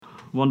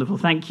Wonderful.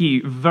 Thank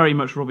you very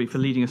much, Robbie, for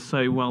leading us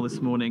so well this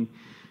morning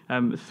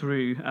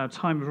through our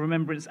time of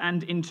remembrance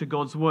and into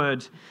God's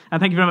Word. And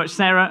thank you very much,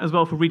 Sarah, as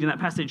well, for reading that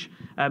passage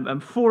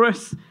for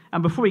us.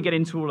 And before we get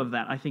into all of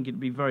that, I think it'd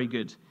be very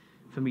good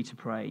for me to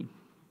pray.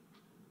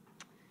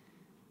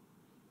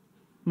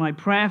 My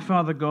prayer,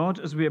 Father God,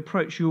 as we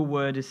approach your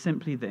Word is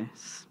simply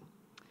this,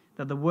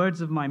 that the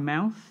words of my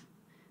mouth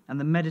and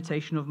the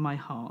meditation of my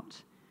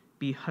heart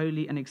be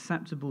holy and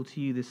acceptable to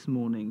you this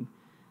morning,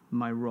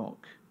 my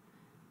rock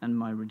and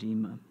my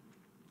Redeemer.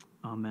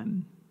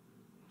 Amen.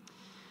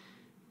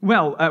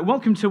 Well,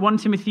 welcome to 1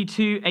 Timothy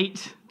 2,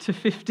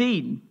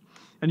 8-15.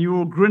 And you're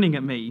all grinning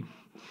at me.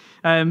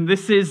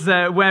 This is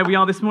where we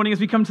are this morning as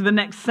we come to the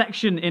next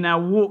section in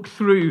our walk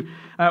through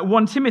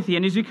 1 Timothy.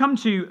 And as we come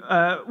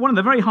to one of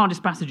the very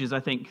hardest passages, I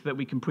think, that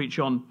we can preach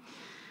on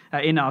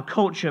in our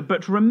culture.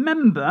 But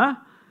remember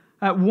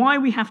why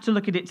we have to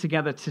look at it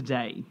together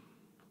today.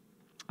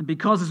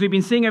 Because as we've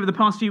been seeing over the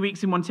past few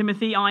weeks in 1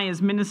 Timothy, I,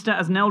 as minister,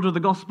 as an elder of the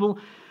gospel,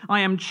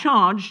 I am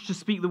charged to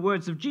speak the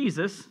words of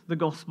Jesus, the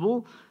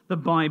gospel, the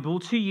Bible,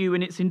 to you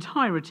in its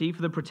entirety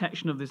for the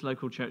protection of this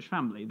local church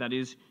family. That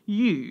is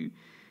you,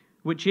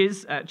 which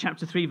is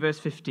chapter 3, verse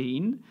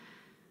 15,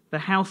 the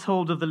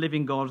household of the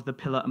living God, the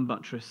pillar and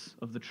buttress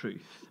of the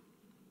truth.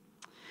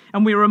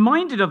 And we're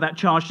reminded of that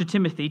charge to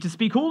Timothy to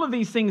speak all of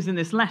these things in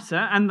this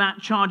letter, and that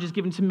charge is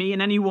given to me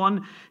and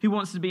anyone who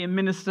wants to be a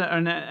minister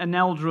and an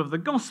elder of the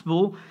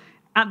gospel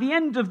at the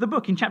end of the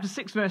book in chapter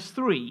 6, verse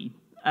 3,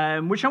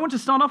 which I want to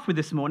start off with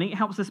this morning. It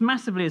helps us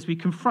massively as we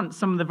confront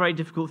some of the very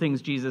difficult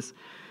things Jesus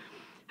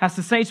has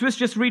to say to us.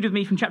 Just read with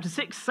me from chapter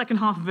 6, second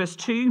half of verse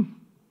 2.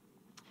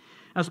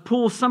 As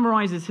Paul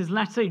summarizes his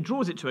letter, he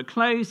draws it to a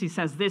close. He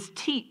says this,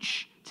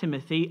 "Teach,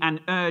 Timothy, and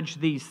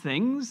urge these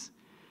things.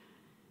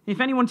 If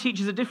anyone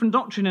teaches a different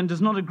doctrine and does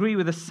not agree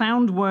with the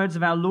sound words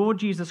of our Lord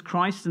Jesus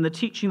Christ and the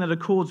teaching that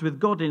accords with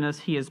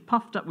godliness, he is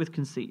puffed up with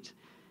conceit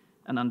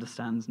and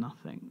understands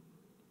nothing."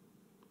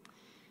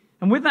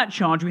 And with that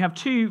charge, we have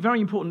two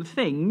very important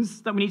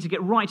things that we need to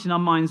get right in our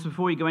minds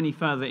before we go any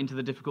further into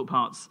the difficult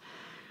parts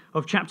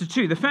of chapter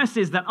 2. The first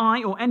is that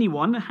I or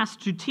anyone has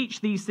to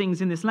teach these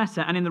things in this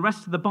letter and in the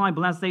rest of the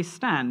Bible as they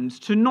stand.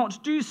 To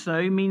not do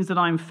so means that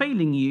I am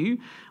failing you.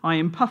 I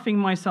am puffing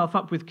myself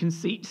up with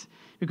conceit,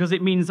 because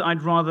it means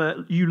I'd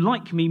rather you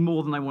like me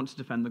more than I want to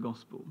defend the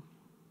gospel.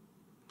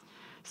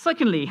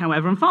 Secondly,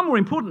 however, and far more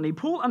importantly,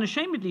 Paul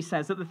unashamedly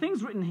says that the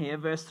things written here,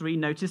 verse 3,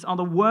 notice, are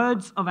the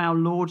words of our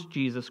Lord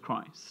Jesus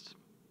Christ.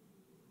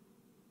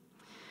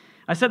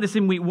 I said this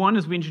in week 1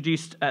 as we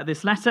introduced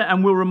this letter,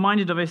 and we were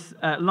reminded of this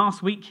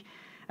last week,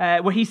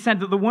 where he said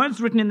that the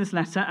words written in this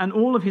letter and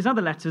all of his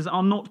other letters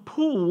are not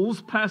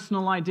Paul's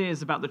personal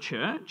ideas about the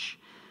church.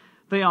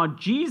 They are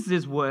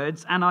Jesus'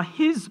 words and are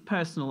his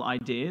personal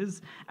ideas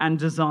and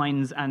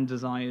designs and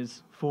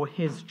desires for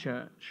his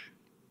church.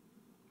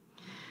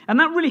 And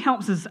that really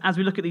helps us as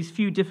we look at these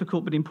few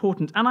difficult but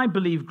important and I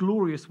believe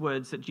glorious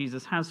words that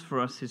Jesus has for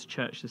us, his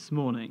church, this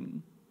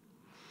morning.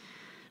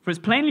 For it's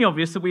plainly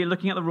obvious that we are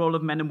looking at the role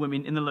of men and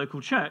women in the local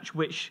church,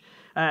 which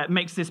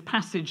makes this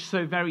passage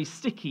so very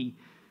sticky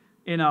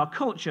in our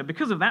culture.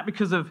 Because of that,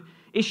 because of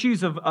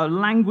issues of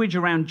language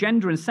around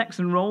gender and sex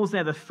and roles,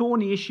 they're the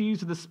thorny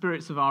issues of the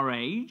spirits of our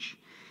age.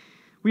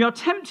 We are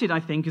tempted, I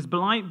think, as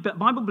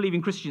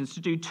Bible-believing Christians to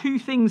do two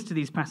things to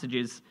these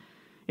passages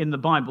in the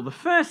Bible. The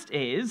first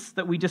is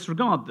that we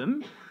disregard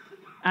them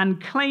and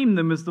claim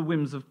them as the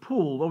whims of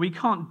Paul. Well, we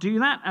can't do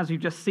that, as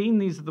we've just seen.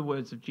 These are the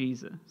words of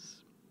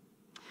Jesus.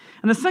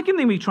 And the second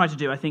thing we try to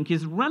do, I think,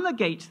 is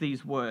relegate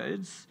these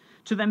words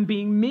to them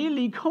being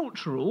merely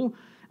cultural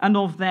and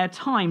of their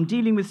time,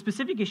 dealing with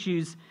specific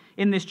issues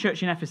in this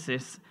church in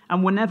Ephesus,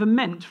 and were never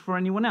meant for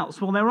anyone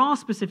else. Well, there are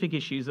specific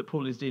issues that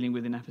Paul is dealing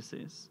with in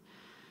Ephesus,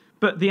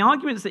 but the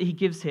arguments that he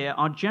gives here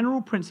are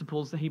general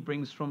principles that he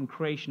brings from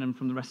creation and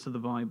from the rest of the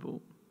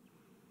Bible.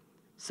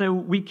 So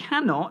we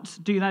cannot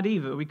do that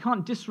either. We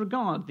can't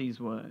disregard these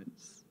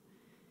words.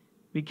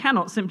 We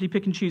cannot simply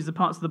pick and choose the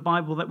parts of the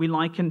Bible that we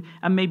like and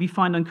maybe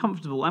find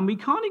uncomfortable. And we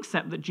can't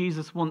accept that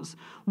Jesus wants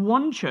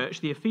one church,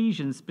 the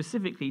Ephesians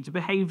specifically, to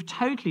behave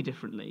totally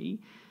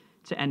differently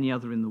to any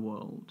other in the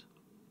world.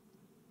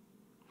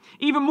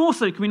 Even more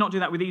so can we not do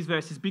that with these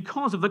verses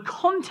because of the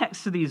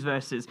context of these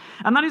verses.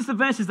 And that is the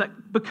verses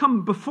that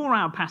become before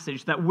our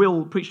passage that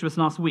Will preached to us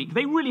last week.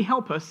 They really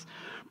help us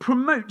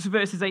promote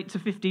verses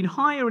 8-15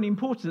 higher in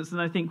importance than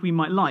I think we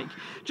might like.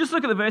 Just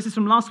look at the verses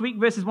from last week,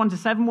 verses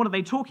 1-7. What are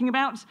they talking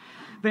about?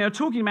 They are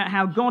talking about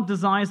how God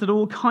desires that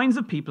all kinds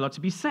of people are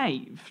to be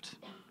saved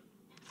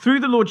through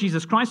the Lord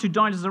Jesus Christ, who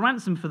died as a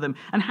ransom for them.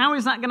 And how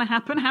is that going to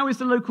happen? How is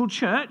the local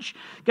church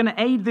going to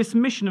aid this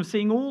mission of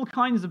seeing all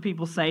kinds of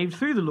people saved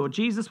through the Lord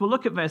Jesus? Well,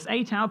 look at verse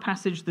 8, our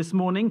passage this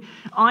morning.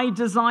 I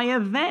desire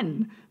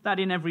then that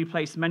in every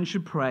place men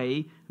should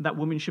pray, that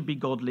women should be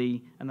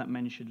godly, and that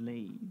men should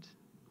lead.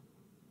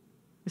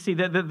 You see,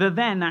 the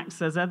then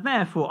acts as a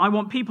therefore. I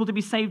want people to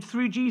be saved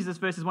through Jesus,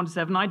 verses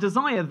 1-7. I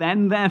desire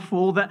then,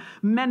 therefore, that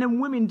men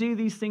and women do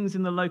these things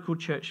in the local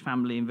church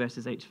family, in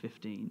verses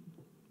 8-15.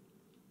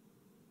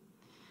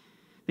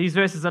 These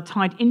verses are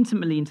tied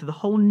intimately into the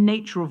whole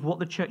nature of what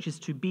the church is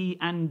to be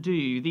and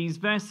do. These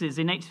verses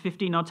in 8 to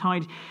 15 are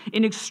tied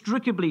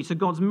inextricably to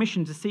God's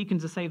mission to seek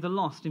and to save the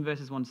lost in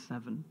verses 1 to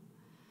 7.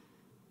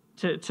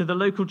 To the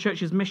local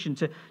church's mission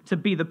to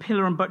be the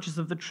pillar and buttress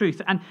of the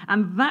truth.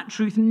 And that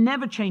truth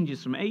never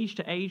changes from age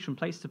to age, from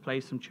place to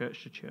place, from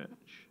church to church.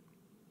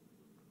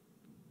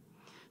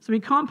 So we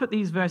can't put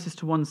these verses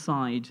to one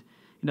side.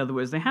 In other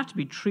words, they have to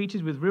be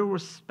treated with real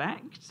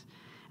respect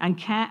and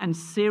care and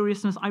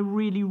seriousness. I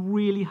really,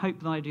 really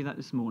hope that I do that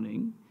this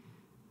morning.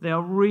 They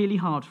are really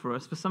hard for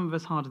us, for some of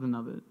us harder than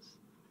others.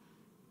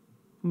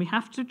 And we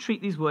have to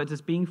treat these words as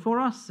being for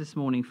us this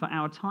morning, for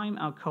our time,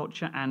 our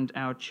culture, and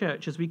our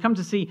church, as we come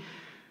to see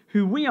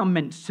who we are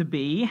meant to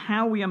be,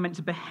 how we are meant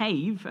to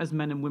behave as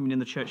men and women in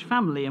the church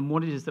family, and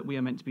what it is that we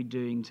are meant to be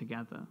doing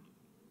together.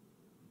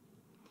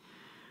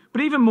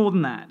 But even more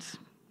than that,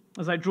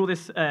 as I draw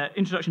this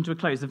introduction to a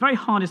close, the very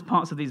hardest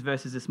parts of these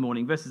verses this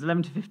morning, verses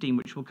 11 to 15,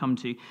 which we'll come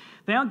to,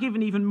 they are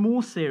given even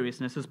more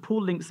seriousness as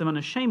Paul links them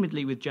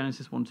unashamedly with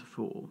Genesis 1 to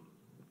 4,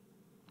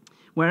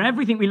 where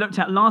everything we looked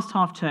at last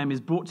half term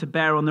is brought to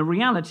bear on the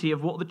reality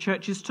of what the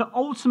church is to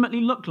ultimately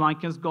look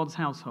like as God's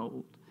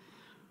household.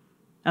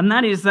 And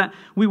that is that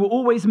we were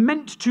always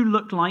meant to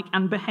look like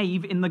and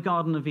behave in the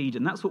Garden of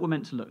Eden. That's what we're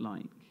meant to look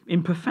like.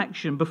 In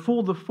perfection,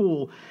 before the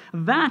fall.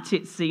 That,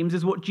 it seems,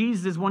 is what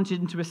Jesus is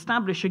wanting to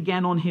establish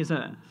again on his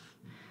earth.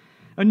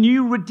 A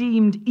new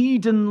redeemed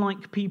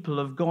Eden-like people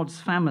of God's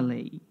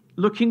family,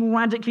 looking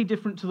radically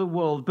different to the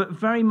world, but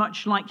very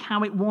much like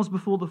how it was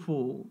before the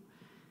fall.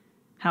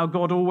 How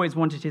God always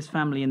wanted his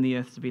family in the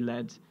earth to be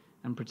led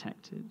and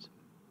protected.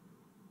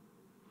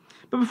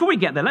 But before we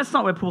get there, let's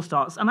start where Paul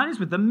starts, and that is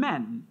with the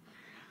men.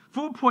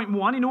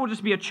 4.1, in order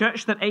to be a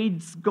church that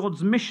aids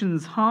God's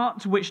mission's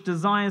heart, which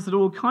desires that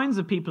all kinds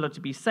of people are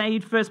to be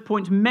saved. First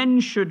point,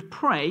 men should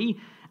pray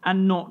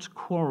and not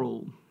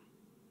quarrel.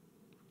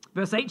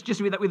 Verse 8,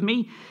 just read that with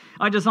me.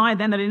 I desire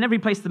then that in every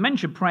place the men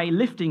should pray,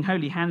 lifting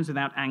holy hands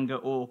without anger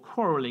or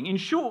quarreling. In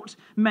short,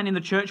 men in the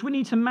church, we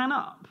need to man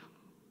up.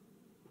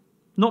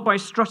 Not by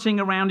strutting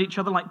around each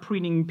other like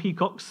preening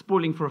peacocks,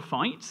 spoiling for a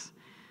fight,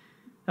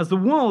 as the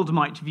world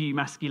might view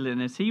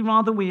masculinity.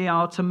 Rather, we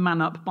are to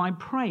man up by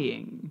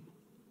praying.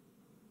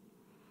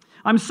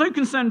 I'm so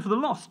concerned for the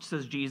lost,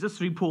 says Jesus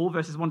through Paul,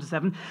 verses 1 to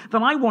 7,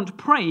 that I want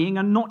praying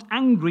and not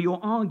angry or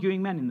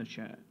arguing men in the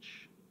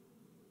church.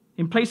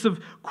 In place of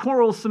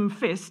quarrelsome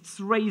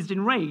fists raised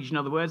in rage, in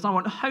other words, I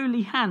want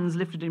holy hands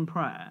lifted in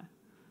prayer.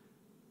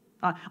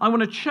 I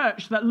want a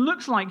church that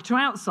looks like to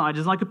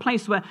outsiders like a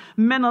place where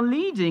men are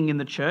leading in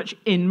the church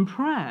in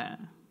prayer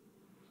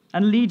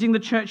and leading the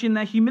church in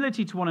their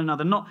humility to one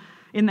another, not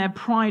in their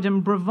pride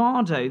and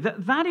bravado.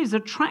 That is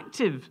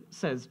attractive,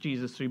 says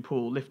Jesus through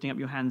Paul, lifting up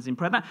your hands in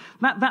prayer. That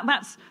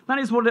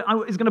is what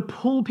is going to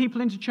pull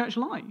people into church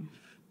life.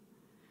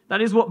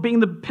 That is what being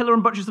the pillar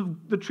and buttress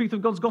of the truth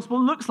of God's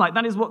gospel looks like.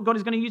 That is what God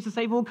is going to use to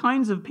save all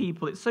kinds of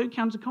people. It's so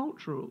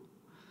countercultural.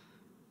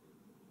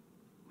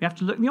 We have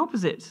to look the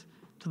opposite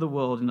to the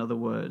world, in other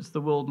words. The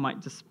world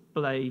might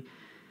display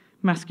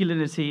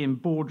masculinity in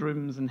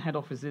boardrooms and head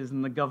offices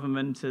and the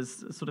government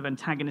as sort of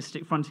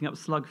antagonistic, fronting up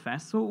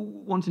slugfests, or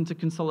wanting to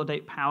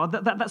consolidate power.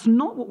 That's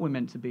not what we're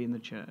meant to be in the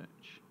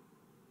church.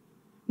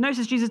 No,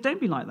 says Jesus,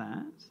 don't be like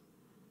that.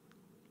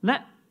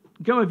 Let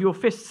go of your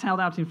fists held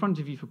out in front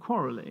of you for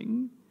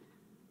quarreling.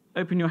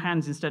 Open your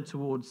hands instead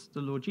towards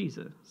the Lord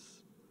Jesus.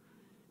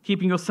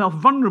 Keeping yourself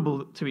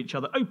vulnerable to each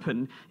other,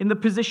 open, in the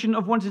position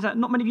of wanting to,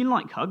 not many of you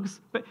like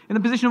hugs, but in the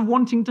position of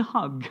wanting to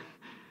hug,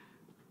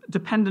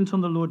 dependent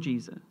on the Lord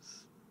Jesus.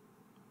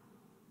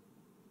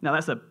 Now,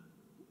 that's a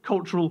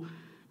cultural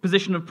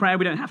position of prayer.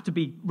 We don't have to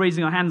be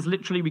raising our hands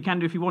literally. We can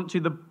do if you want to.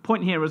 The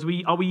point here is,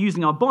 are we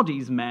using our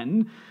bodies,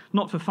 men,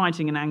 not for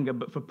fighting and anger,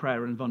 but for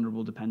prayer and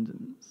vulnerable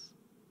dependence?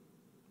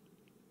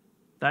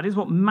 That is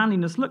what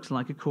manliness looks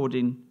like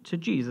according to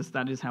Jesus.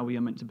 That is how we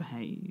are meant to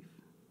behave.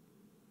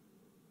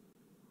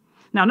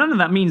 Now, none of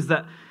that means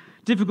that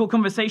difficult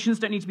conversations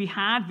don't need to be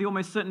had. They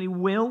almost certainly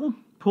will.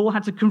 Paul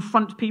had to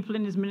confront people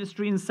in his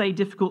ministry and say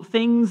difficult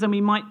things, and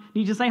we might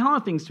need to say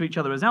hard things to each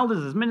other as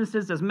elders, as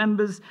ministers, as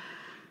members.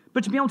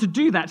 But to be able to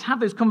do that, to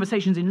have those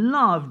conversations in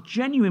love,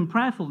 genuine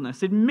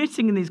prayerfulness,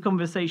 admitting in these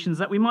conversations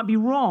that we might be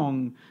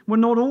wrong, we're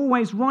not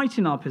always right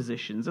in our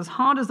positions, as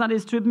hard as that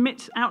is to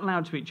admit out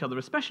loud to each other,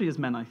 especially as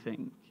men, I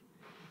think.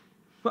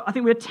 But I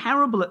think we're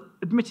terrible at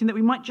admitting that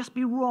we might just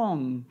be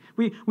wrong.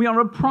 We are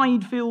a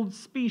pride-filled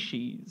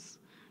species.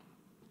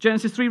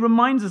 Genesis 3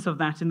 reminds us of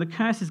that in the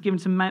curses given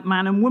to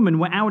man and woman,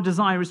 where our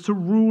desire is to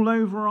rule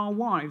over our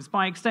wives,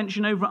 by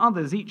extension over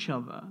others, each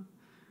other.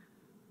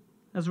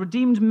 As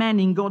redeemed men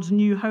in God's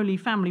new holy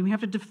family, we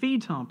have to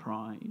defeat our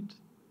pride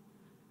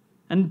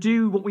and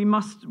do what we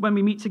must when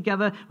we meet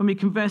together, when we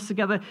converse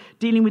together,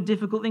 dealing with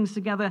difficult things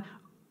together,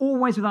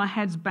 always with our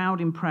heads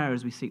bowed in prayer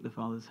as we seek the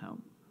Father's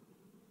help.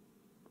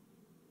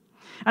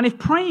 And if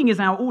praying is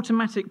our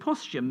automatic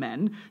posture,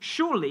 men,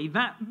 surely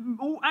that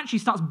actually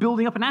starts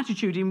building up an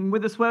attitude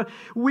with us where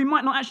we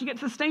might not actually get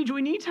to the stage where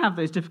we need to have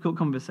those difficult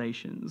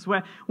conversations,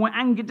 where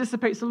anger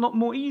dissipates a lot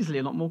more easily,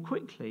 a lot more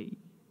quickly.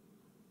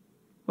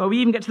 Well, we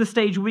even get to the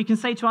stage where we can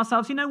say to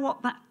ourselves, you know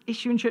what, that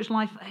issue in church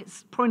life,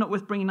 it's probably not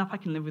worth bringing up. I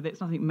can live with it.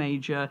 It's nothing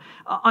major.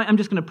 I'm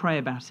just going to pray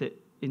about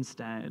it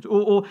instead.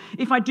 Or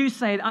if I do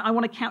say it, I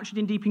want to couch it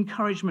in deep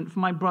encouragement for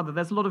my brother.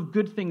 There's a lot of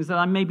good things that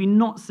I'm maybe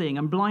not seeing.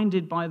 I'm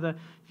blinded by the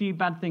few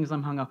bad things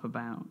I'm hung up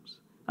about.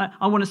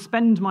 I want to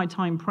spend my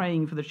time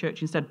praying for the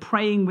church instead,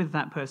 praying with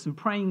that person,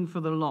 praying for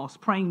the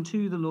lost, praying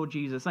to the Lord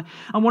Jesus.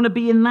 I want to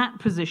be in that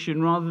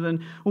position rather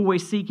than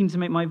always seeking to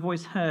make my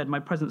voice heard, my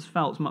presence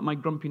felt, my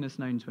grumpiness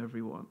known to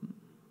everyone.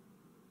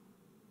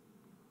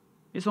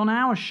 It's on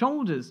our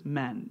shoulders,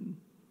 men.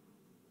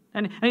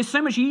 And it's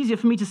so much easier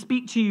for me to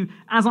speak to you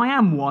as I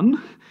am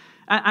one,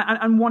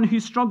 and one who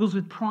struggles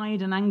with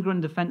pride and anger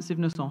and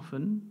defensiveness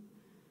often.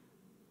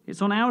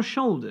 It's on our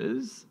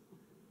shoulders,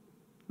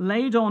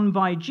 laid on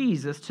by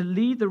Jesus, to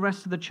lead the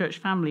rest of the church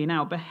family in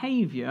our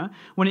behavior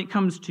when it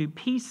comes to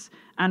peace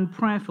and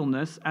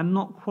prayerfulness and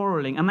not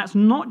quarreling. And that's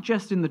not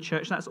just in the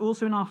church, that's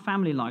also in our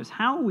family lives.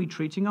 How are we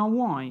treating our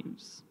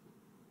wives?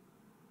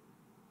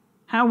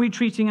 How are we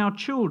treating our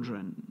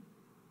children?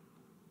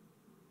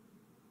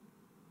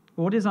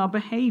 What is our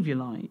behavior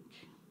like?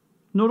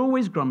 Not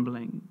always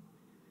grumbling,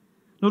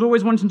 not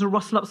always wanting to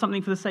rustle up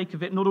something for the sake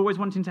of it, not always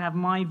wanting to have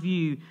my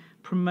view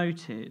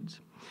promoted.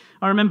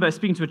 I remember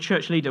speaking to a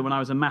church leader when I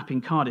was a MAP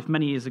in Cardiff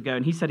many years ago,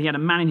 and he said he had a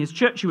man in his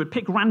church who would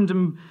pick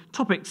random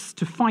topics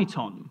to fight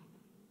on.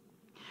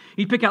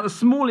 He'd pick out the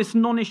smallest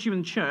non-issue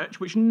in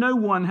church, which no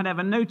one had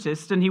ever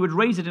noticed, and he would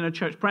raise it in a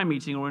church prayer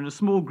meeting or in a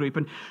small group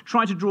and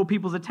try to draw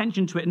people's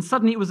attention to it, and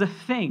suddenly it was a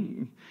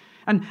thing.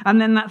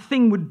 And then that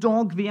thing would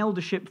dog the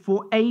eldership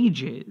for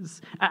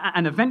ages.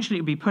 And eventually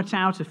it would be put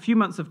out, a few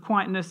months of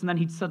quietness, and then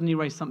he'd suddenly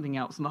raise something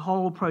else. And the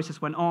whole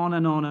process went on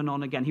and on and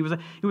on again. He was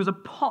a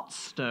pot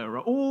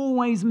stirrer,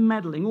 always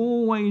meddling,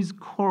 always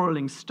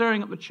quarreling,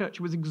 stirring up the church.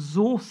 It was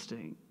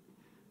exhausting.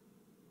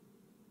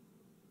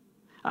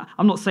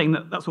 I'm not saying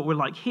that that's what we're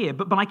like here,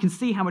 but I can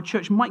see how a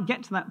church might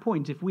get to that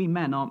point if we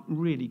men aren't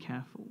really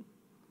careful.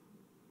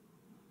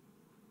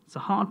 It's a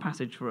hard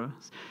passage for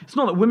us. It's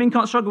not that women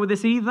can't struggle with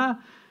this either.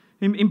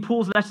 In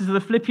Paul's letters to the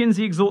Philippians,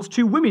 he exhorts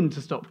two women to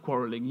stop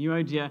quarreling,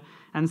 Euodia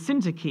and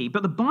Syntyche.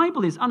 But the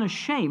Bible is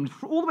unashamed,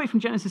 all the way from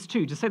Genesis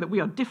 2, to say that we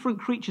are different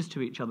creatures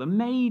to each other,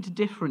 made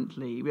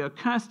differently. We are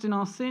cursed in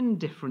our sin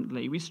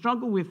differently. We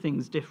struggle with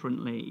things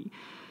differently.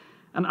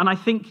 And I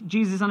think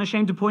Jesus is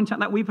unashamed to point out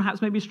that we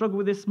perhaps maybe struggle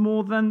with this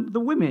more than the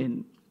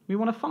women. We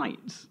want to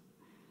fight.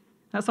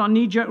 That's our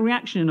knee-jerk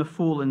reaction in a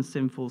fallen,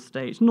 sinful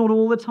state. Not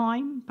all the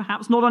time,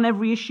 perhaps not on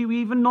every issue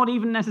even, not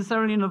even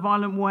necessarily in a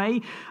violent way.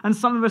 And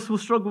some of us will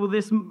struggle with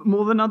this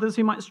more than others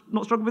who might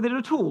not struggle with it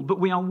at all. But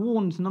we are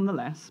warned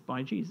nonetheless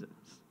by Jesus.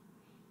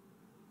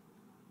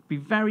 Be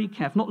very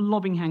careful, not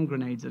lobbing hand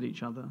grenades at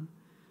each other,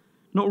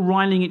 not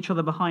riling each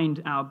other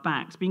behind our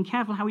backs, being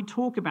careful how we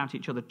talk about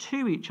each other,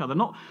 to each other,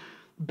 not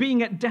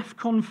being at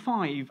DEFCON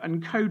 5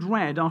 and code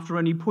red after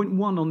only point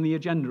 1 on the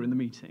agenda in the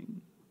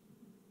meeting.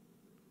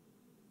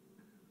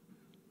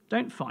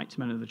 Don't fight,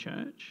 men of the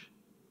church.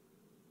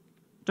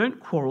 Don't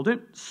quarrel.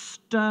 Don't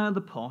stir the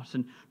pot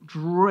and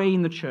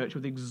drain the church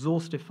with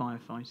exhaustive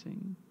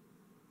firefighting.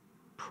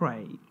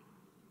 Pray.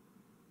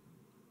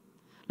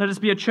 Let us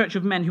be a church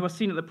of men who are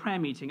seen at the prayer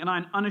meeting, and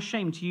I'm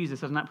unashamed to use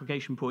this as an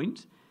application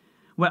point,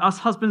 where us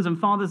husbands and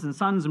fathers and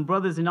sons and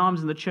brothers in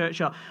arms in the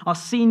church are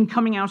seen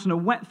coming out on a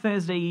wet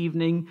Thursday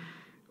evening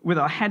with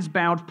our heads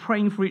bowed,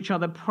 praying for each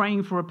other,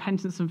 praying for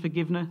repentance and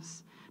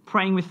forgiveness,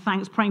 praying with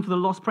thanks, praying for the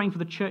lost, praying for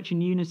the church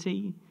in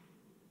unity.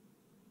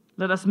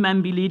 Let us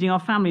men be leading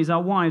our families,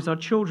 our wives, our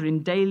children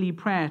in daily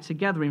prayer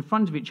together in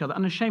front of each other,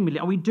 unashamedly.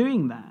 Are we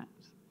doing that?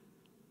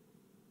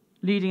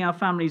 Leading our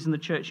families and the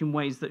church in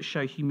ways that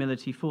show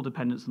humility, full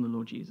dependence on the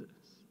Lord Jesus.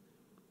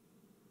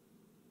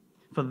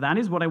 For that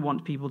is what I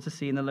want people to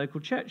see in the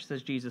local church,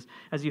 says Jesus,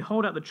 as you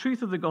hold out the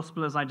truth of the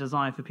gospel as I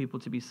desire for people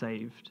to be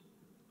saved.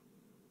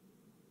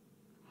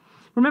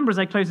 Remember, as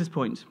I close this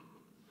point,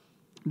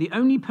 the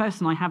only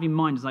person I have in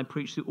mind as I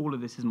preach through all of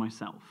this is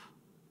myself.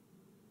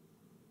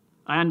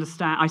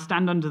 I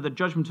stand under the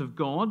judgment of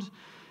God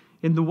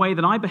in the way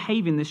that I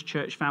behave in this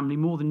church family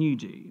more than you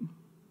do.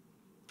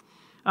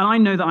 And I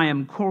know that I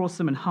am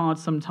quarrelsome and hard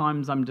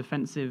sometimes. I'm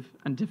defensive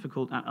and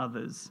difficult at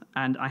others.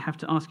 And I have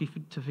to ask you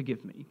to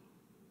forgive me.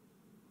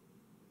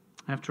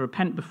 I have to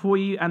repent before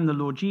you and the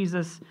Lord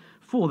Jesus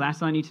for that,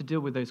 and I need to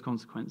deal with those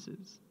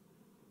consequences.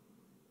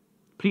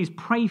 Please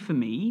pray for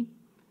me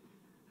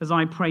as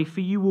I pray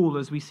for you all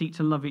as we seek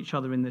to love each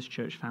other in this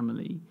church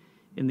family,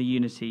 in the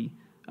unity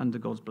under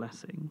God's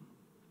blessing.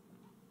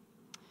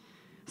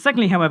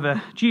 Secondly,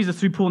 however, Jesus,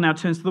 through Paul, now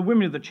turns to the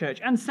women of the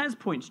church and says,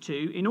 point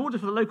 2, in order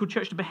for the local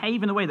church to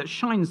behave in a way that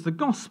shines the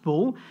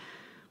gospel,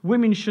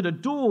 women should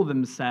adore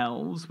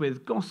themselves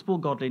with gospel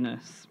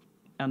godliness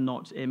and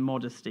not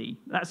immodesty.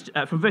 That's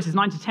from verses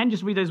 9 to 10.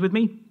 Just read those with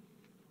me.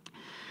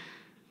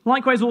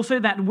 Likewise also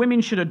that women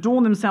should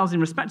adorn themselves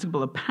in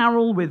respectable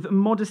apparel with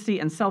modesty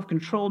and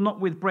self-control, not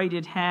with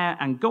braided hair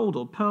and gold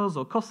or pearls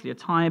or costly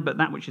attire, but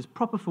that which is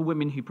proper for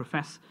women who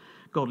profess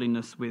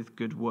godliness with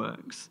good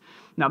works.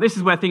 Now, this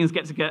is where things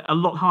get a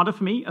lot harder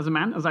for me as a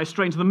man, as I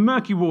stray into the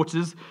murky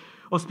waters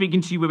of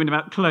speaking to you women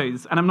about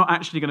clothes, and I'm not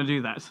actually going to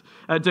do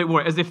that. Don't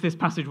worry, as if this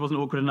passage wasn't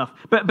awkward enough.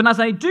 But as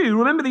I do,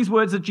 remember these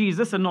words of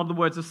Jesus and not the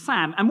words of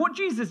Sam. And what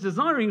Jesus is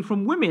desiring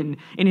from women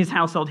in his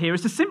household here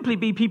is to simply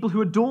be people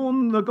who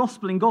adorn the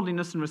gospel in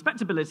godliness and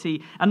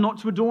respectability, and not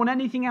to adorn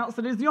anything else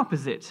that is the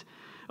opposite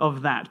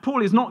of that.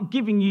 Paul is not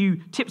giving you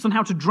tips on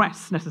how to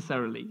dress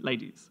necessarily,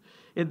 ladies.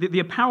 The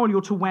apparel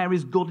you're to wear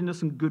is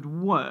godliness and good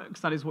works.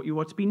 That is what you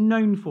are to be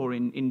known for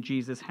in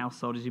Jesus'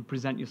 household as you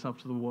present yourself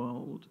to the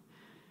world.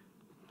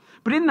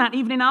 But in that,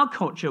 even in our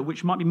culture,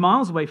 which might be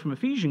miles away from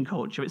Ephesian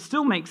culture, it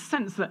still makes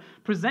sense that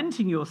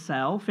presenting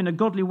yourself in a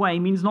godly way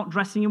means not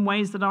dressing in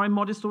ways that are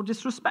immodest or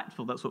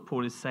disrespectful. That's what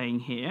Paul is saying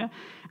here.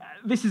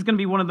 This is going to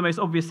be one of the most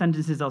obvious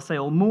sentences I'll say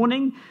all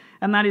morning,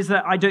 and that is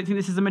that I don't think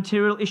this is a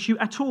material issue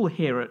at all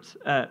here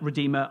at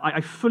Redeemer.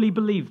 I fully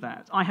believe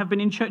that. I have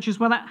been in churches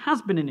where that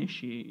has been an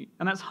issue,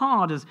 and that's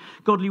hard as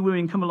godly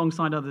women come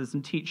alongside others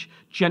and teach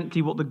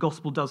gently what the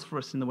gospel does for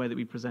us in the way that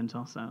we present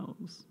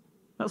ourselves.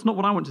 That's not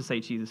what I want to say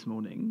to you this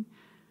morning.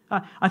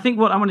 I think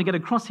what I want to get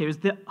across here is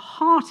the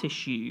heart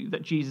issue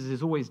that Jesus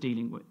is always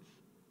dealing with.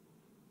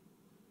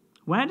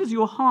 Where does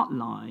your heart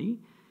lie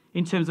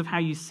in terms of how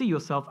you see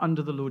yourself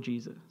under the Lord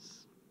Jesus?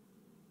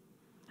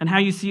 And how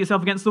you see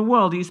yourself against the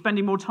world? Are you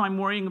spending more time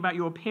worrying about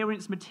your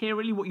appearance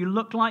materially, what you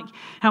look like,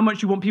 how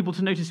much you want people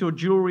to notice your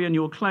jewelry and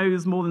your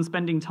clothes, more than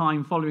spending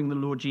time following the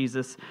Lord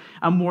Jesus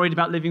and worried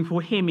about living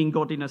for him in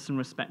godliness and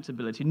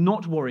respectability,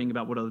 not worrying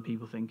about what other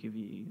people think of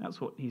you?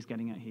 That's what he's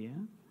getting at here.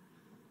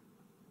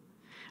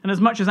 And as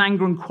much as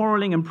anger and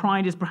quarreling and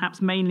pride is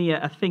perhaps mainly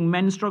a thing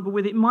men struggle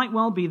with, it might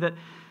well be that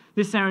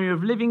this area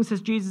of living, says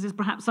Jesus, is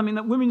perhaps something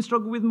that women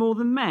struggle with more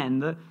than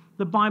men.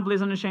 The Bible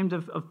is unashamed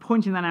of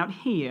pointing that out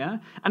here.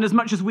 And as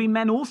much as we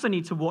men also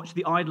need to watch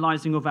the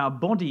idolizing of our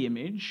body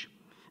image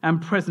and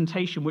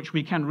presentation, which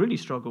we can really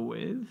struggle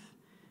with,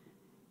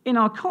 in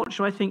our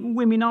culture, I think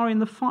women are in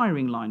the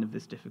firing line of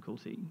this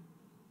difficulty.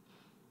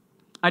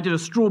 I did a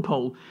straw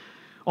poll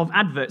of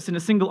adverts in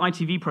a single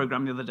ITV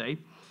program the other day,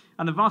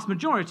 and the vast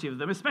majority of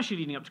them, especially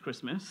leading up to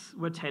Christmas,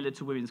 were tailored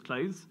to women's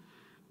clothes,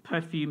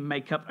 perfume,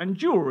 makeup, and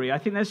jewelry. I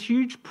think there's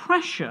huge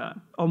pressure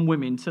on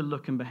women to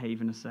look and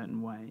behave in a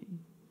certain way.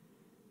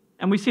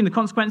 And we've seen the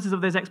consequences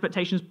of those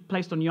expectations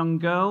placed on young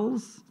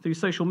girls through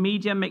social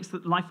media makes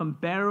life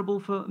unbearable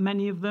for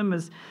many of them,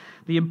 as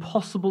the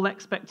impossible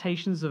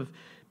expectations of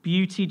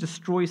beauty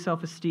destroy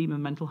self-esteem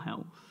and mental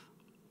health.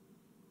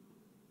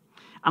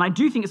 And I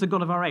do think it's a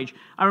god of our age.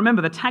 I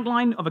remember the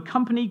tagline of a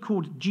company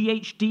called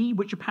GHD,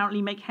 which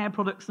apparently make hair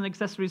products and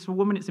accessories for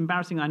women. It's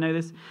embarrassing, I know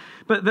this.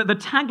 But the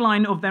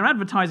tagline of their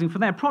advertising for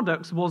their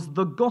products was,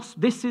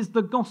 "This is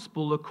the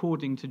gospel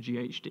according to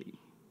GHD."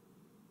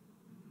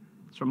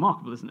 It's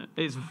remarkable, isn't it?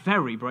 It's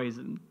very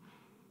brazen.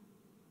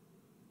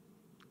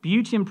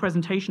 Beauty and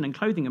presentation and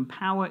clothing and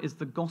power is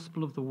the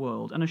gospel of the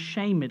world. And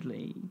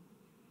ashamedly,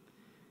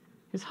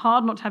 it's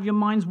hard not to have your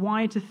minds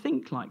wired to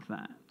think like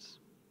that.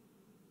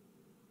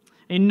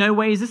 In no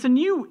way is this a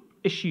new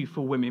issue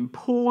for women.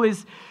 Paul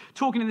is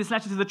talking in this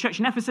letter to the church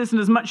in Ephesus, and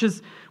as much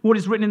as what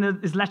is written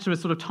in his letter is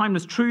sort of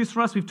timeless truths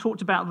for us, we've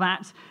talked about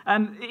that,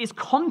 its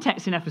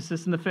context in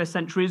Ephesus in the first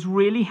century is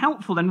really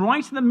helpful. And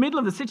right in the middle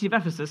of the city of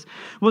Ephesus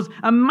was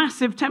a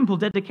massive temple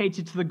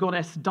dedicated to the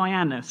goddess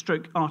Diana,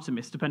 stroke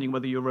Artemis, depending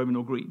whether you're Roman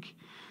or Greek.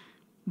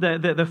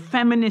 The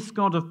feminist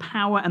god of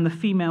power and the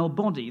female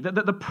body.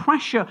 The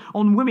pressure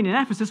on women in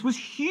Ephesus was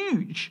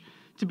huge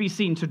to be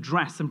seen to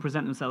dress and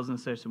present themselves in a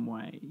certain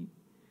way,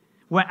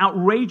 where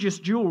outrageous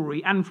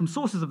jewelry and, from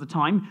sources of the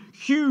time,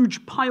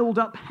 huge piled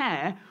up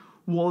hair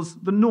was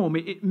the norm.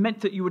 It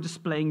meant that you were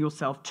displaying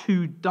yourself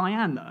to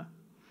Diana.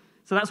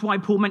 So that's why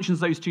Paul mentions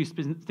those two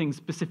things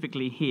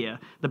specifically here,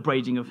 the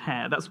braiding of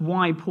hair. That's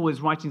why Paul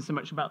is writing so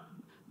much about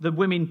the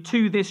women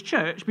to this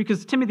church,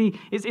 because Timothy,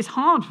 it's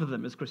hard for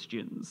them as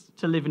Christians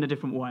to live in a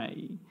different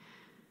way.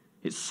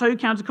 It's so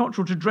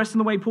countercultural to dress in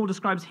the way Paul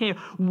describes here.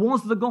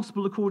 Was the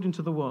gospel according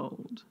to the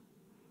world?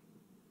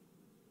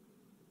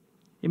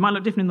 It might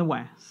look different in the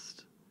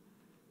West,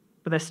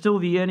 but there's still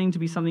the yearning to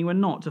be something we're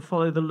not, to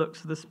follow the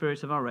looks of the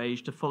spirit of our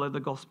age, to follow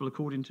the gospel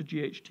according to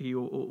GHT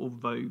or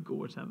Vogue or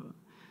whatever.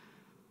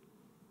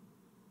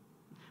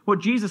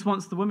 What Jesus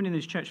wants the women in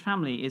this church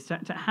family is to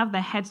have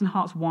their heads and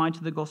hearts wired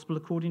to the gospel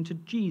according to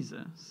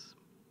Jesus.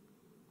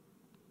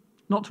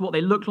 Not to what they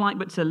look like,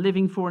 but to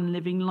living for and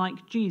living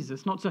like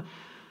Jesus. Not to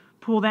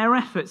pour their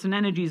efforts and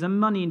energies and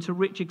money into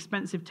rich,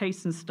 expensive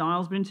tastes and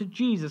styles, but into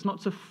Jesus. Not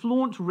to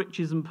flaunt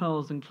riches and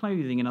pearls and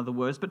clothing, in other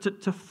words, but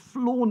to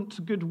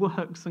flaunt good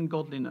works and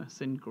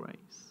godliness in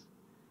grace.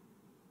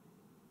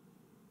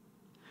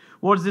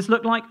 What does this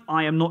look like?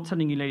 I am not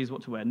telling you ladies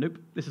what to wear. Nope,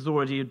 this is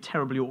already a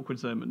terribly awkward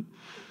sermon.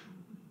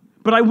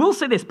 But I will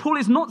say this, Paul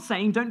is not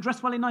saying don't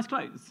dress well in nice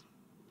clothes.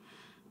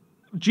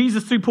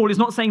 Jesus, through Paul, is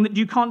not saying that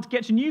you can't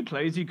get new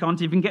clothes, you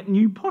can't even get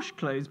new posh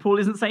clothes. Paul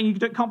isn't saying you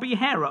can't put your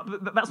hair up.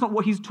 That's not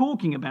what he's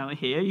talking about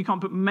here. You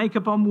can't put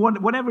makeup on,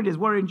 whatever it is,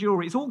 wearing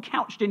jewelry. It's all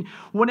couched in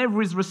whatever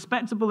is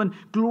respectable and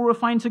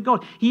glorifying to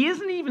God. He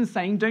isn't even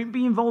saying don't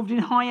be involved in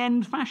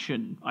high-end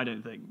fashion, I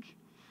don't think.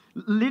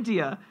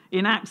 Lydia,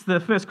 in Acts, the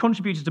first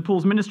contributor to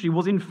Paul's ministry,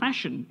 was in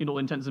fashion, in all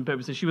intents and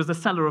purposes. She was the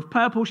seller of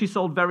purple. She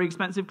sold very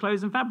expensive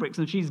clothes and fabrics,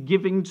 and she's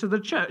giving to the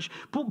church.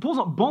 Paul's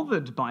not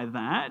bothered by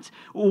that,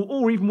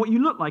 or even what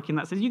you look like in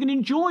that sense. You can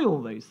enjoy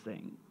all those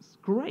things.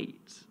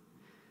 Great.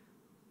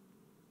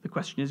 The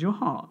question is your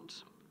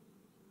heart.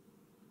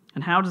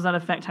 And how does that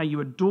affect how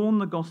you adorn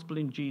the gospel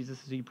in Jesus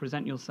as you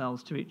present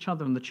yourselves to each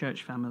other and the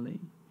church family?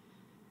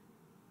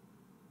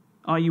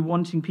 Are you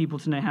wanting people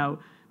to know how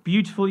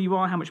beautiful you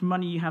are, how much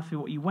money you have for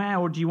what you wear,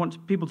 or do you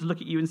want people to look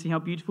at you and see how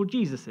beautiful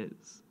Jesus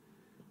is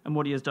and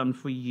what he has done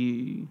for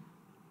you?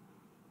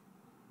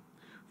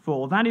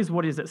 For that is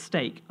what is at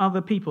stake.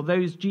 Other people,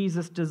 those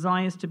Jesus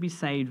desires to be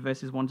saved,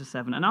 verses 1 to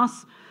 7. And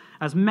us,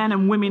 as men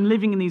and women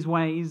living in these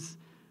ways,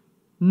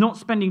 not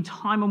spending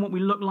time on what we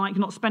look like,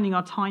 not spending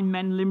our time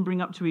men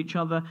limbering up to each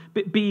other,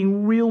 but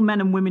being real men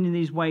and women in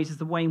these ways is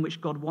the way in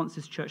which God wants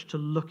his church to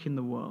look in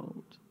the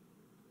world.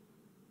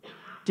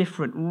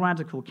 Different,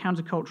 radical,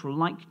 countercultural,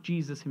 like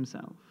Jesus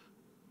himself,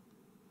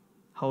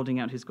 holding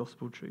out his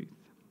gospel truth.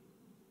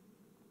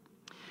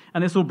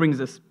 And this all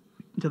brings us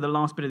to the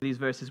last bit of these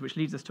verses, which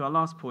leads us to our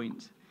last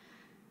point.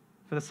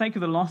 For the sake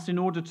of the lost, in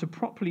order to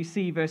properly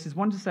see verses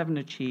 1 to 7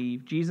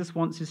 achieved, Jesus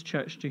wants his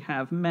church to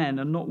have men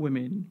and not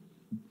women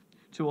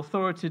to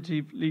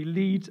authoritatively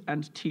lead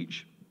and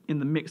teach in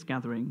the mixed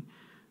gathering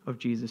of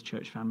Jesus'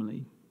 church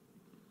family.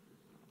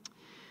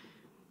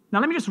 Now,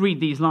 let me just read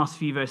these last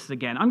few verses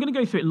again. I'm going to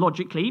go through it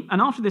logically,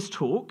 and after this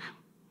talk,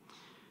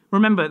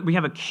 remember, we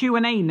have a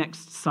Q&A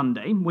next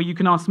Sunday where you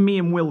can ask me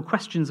and Will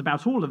questions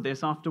about all of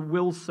this after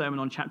Will's sermon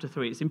on chapter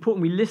 3. It's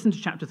important we listen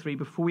to chapter 3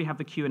 before we have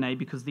the Q&A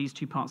because these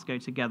two parts go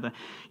together.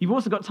 You've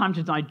also got time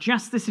to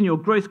digest this in your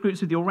growth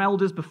groups with your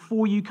elders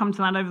before you come to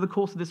that over the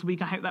course of this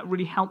week. I hope that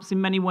really helps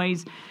in many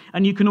ways.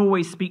 And you can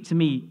always speak to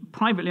me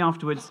privately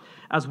afterwards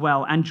as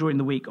well and during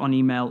the week on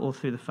email or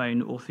through the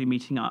phone or through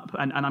meeting up.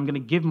 And I'm going to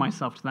give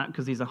myself to that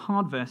because these are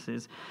hard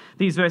verses.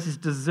 These verses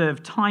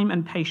deserve time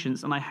and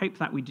patience, and I hope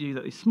that we do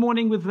that this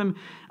morning with them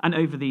and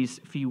over these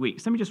few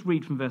weeks. Let me just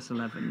read from verse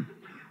 11.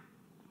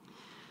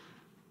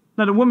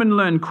 Let a woman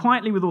learn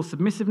quietly with all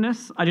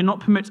submissiveness. I do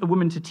not permit a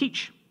woman to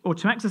teach or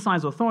to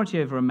exercise authority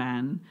over a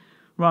man.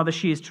 Rather,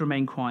 she is to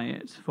remain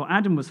quiet. For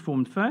Adam was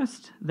formed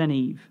first, then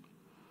Eve.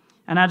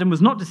 And Adam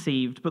was not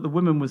deceived, but the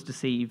woman was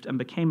deceived and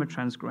became a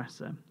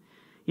transgressor.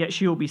 Yet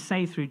she will be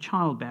saved through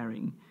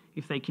childbearing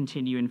if they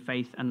continue in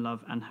faith and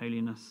love and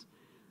holiness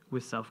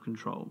with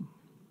self-control.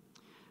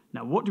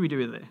 Now, what do we do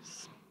with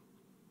this?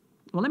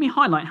 Well, let me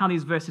highlight how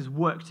these verses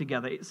work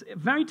together. It's a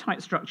very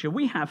tight structure.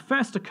 We have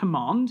first a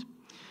command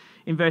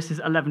in verses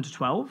 11 to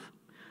 12,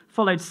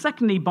 followed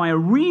secondly by a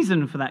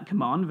reason for that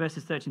command,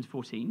 verses 13 to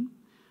 14,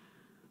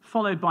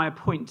 followed by a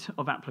point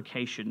of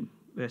application,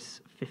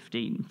 verse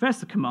 15. First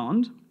the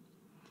command,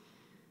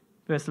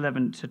 verse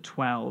 11 to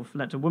 12.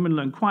 Let a woman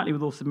learn quietly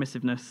with all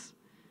submissiveness.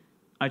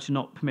 I do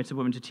not permit a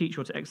woman to teach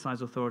or to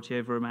exercise authority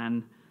over a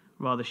man.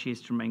 Rather, she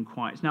is to remain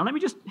quiet. Now, let me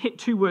just hit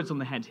two words on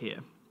the head here.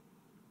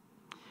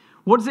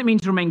 What does it mean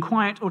to remain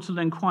quiet or to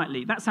learn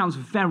quietly? That sounds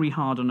very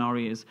hard on our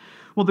ears.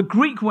 Well, the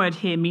Greek word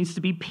here means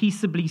to be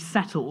peaceably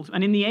settled.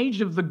 And in the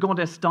age of the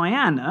goddess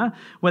Diana,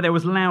 where there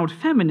was loud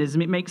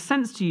feminism, it makes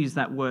sense to use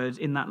that word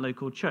in that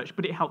local church.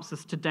 But it helps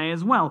us today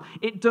as well.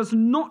 It does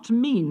not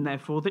mean,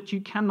 therefore, that you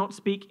cannot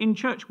speak in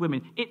church,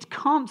 women. It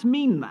can't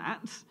mean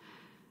that,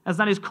 as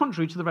that is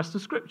contrary to the rest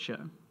of Scripture.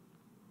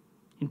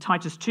 In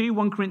Titus 2,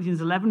 1 Corinthians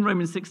 11,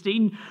 Romans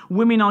 16,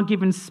 women are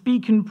given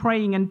speaking,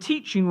 praying, and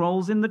teaching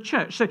roles in the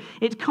church. So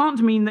it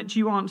can't mean that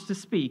you aren't to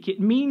speak.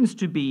 It means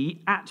to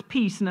be at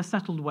peace in a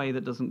settled way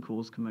that doesn't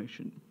cause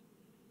commotion.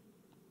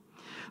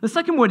 The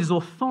second word is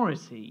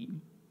authority,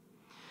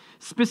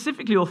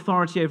 specifically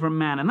authority over a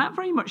man. And that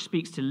very much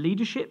speaks to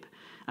leadership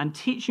and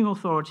teaching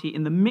authority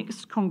in the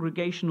mixed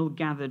congregational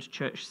gathered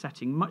church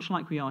setting, much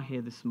like we are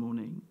here this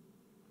morning.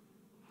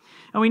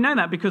 And we know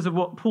that because of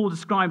what Paul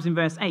describes in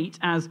verse 8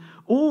 as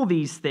all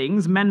these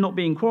things, men not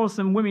being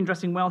quarrelsome, women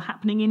dressing well,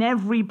 happening in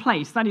every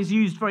place. That is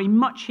used very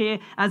much here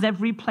as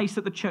every place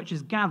that the church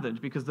is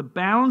gathered, because the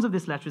bounds of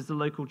this letter is the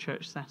local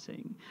church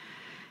setting.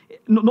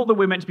 Not that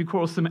we're meant to be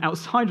quarrelsome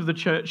outside of the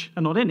church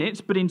and not in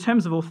it, but in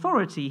terms of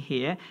authority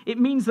here, it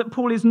means that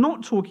Paul is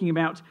not talking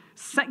about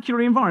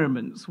secular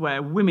environments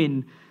where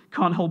women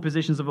can't hold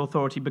positions of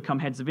authority, become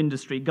heads of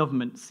industry,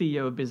 government,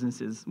 CEO of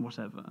businesses,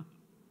 whatever.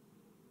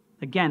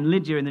 Again,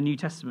 Lydia in the New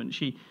Testament,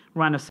 she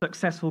ran a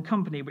successful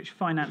company which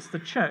financed the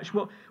church.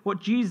 What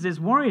Jesus is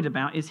worried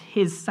about is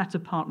his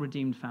set-apart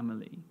redeemed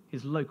family,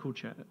 his local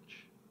church.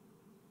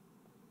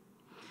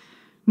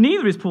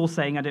 Neither is Paul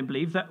saying, I don't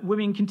believe, that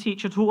women can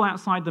teach at all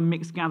outside the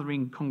mixed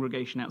gathering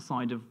congregation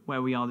outside of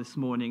where we are this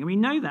morning. And we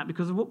know that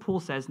because of what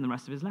Paul says in the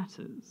rest of his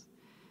letters.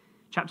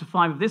 Chapter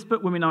 5 of this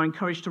book, women are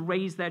encouraged to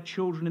raise their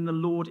children in the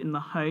Lord in the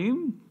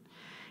home.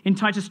 In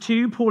Titus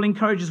 2, Paul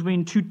encourages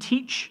women to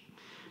teach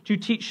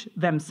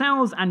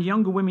themselves and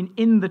younger women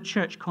in the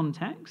church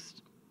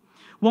context.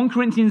 1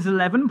 Corinthians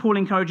 11, Paul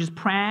encourages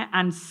prayer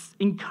and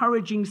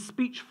encouraging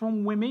speech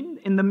from women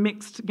in the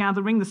mixed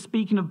gathering, the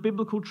speaking of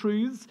biblical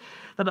truths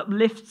that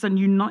uplifts and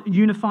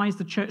unifies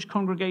the church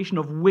congregation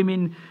of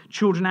women,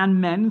 children,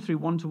 and men through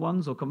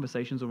one-to-ones or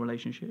conversations or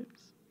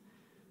relationships.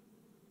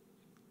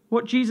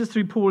 What Jesus,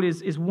 through Paul,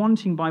 is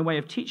wanting by way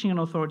of teaching and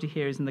authority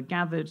here is in the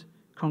gathered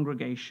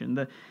congregation,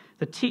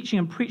 the teaching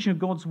and preaching of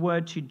God's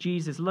word to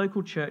Jesus'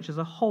 local church as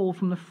a whole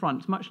from the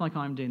front, much like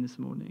I'm doing this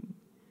morning.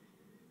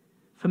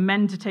 For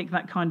men to take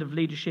that kind of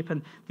leadership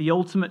and the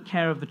ultimate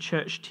care of the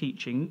church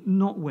teaching,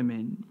 not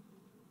women.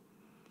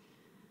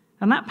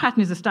 And that pattern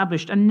is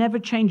established and never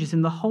changes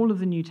in the whole of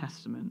the New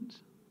Testament.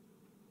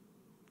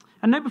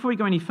 And note before we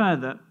go any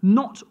further,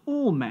 not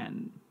all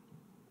men.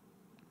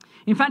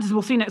 In fact, as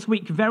we'll see next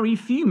week, very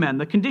few men.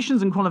 The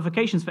conditions and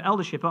qualifications for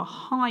eldership are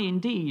high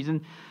indeed,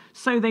 and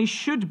so they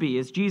should be,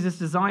 as Jesus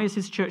desires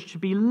his church to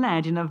be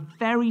led in a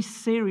very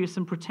serious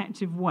and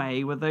protective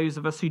way, where those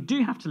of us who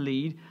do have to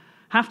lead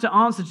have to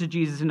answer to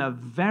Jesus in a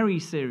very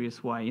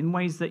serious way, in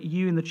ways that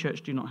you in the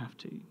church do not have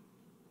to.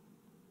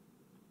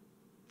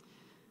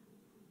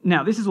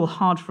 Now, this is all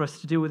hard for us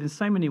to deal with in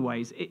so many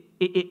ways. It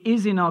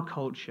is in our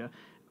culture,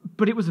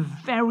 but it was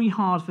very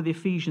hard for the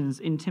Ephesians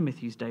in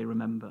Timothy's day,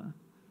 remember.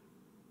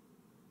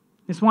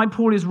 It's why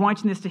Paul is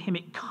writing this to him.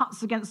 It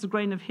cuts against the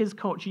grain of his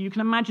culture. You can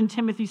imagine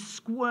Timothy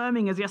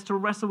squirming as he has to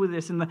wrestle with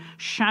this in the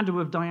shadow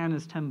of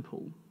Diana's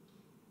temple.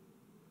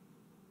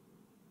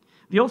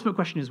 The ultimate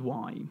question is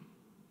why?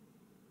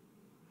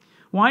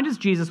 Why does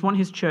Jesus want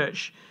his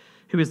church,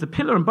 who is the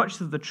pillar and buttress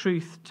of the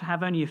truth, to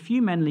have only a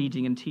few men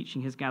leading and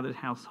teaching his gathered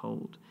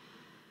household?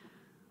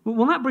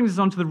 Well, that brings us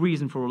on to the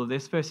reason for all of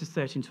this, verses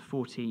 13 to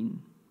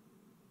 14.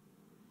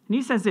 And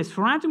he says this,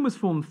 "For Adam was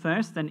formed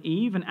first, then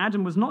Eve, and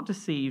Adam was not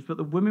deceived, but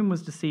the woman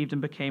was deceived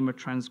and became a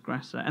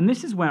transgressor." And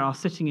this is where our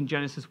sitting in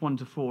Genesis 1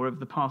 to 4 over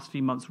the past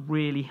few months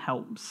really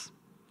helps.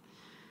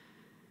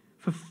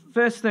 For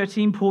verse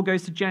 13, Paul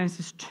goes to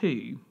Genesis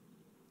 2,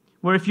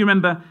 where, if you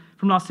remember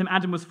from last time,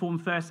 Adam was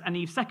formed first and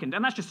Eve second,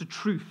 and that's just a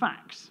true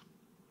fact.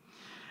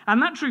 And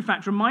that true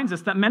fact reminds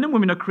us that men and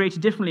women are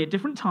created differently at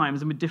different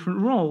times and with different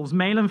roles.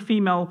 Male and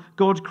female,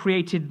 God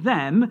created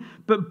them,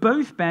 but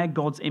both bear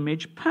God's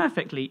image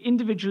perfectly,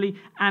 individually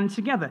and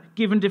together,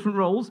 given different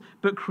roles,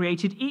 but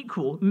created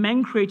equal.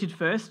 Men created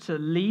first to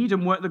lead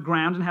and work the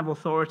ground and have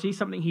authority,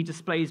 something he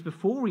displays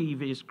before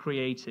Eve is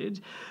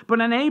created,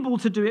 but unable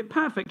to do it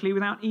perfectly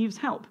without Eve's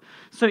help.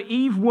 So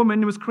Eve,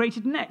 woman, was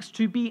created next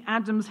to be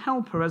Adam's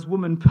helper, as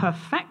woman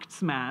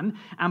perfects man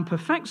and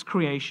perfects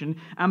creation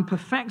and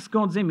perfects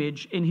God's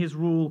image in his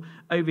rule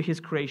over his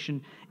creation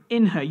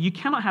in her. You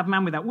cannot have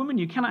man without woman.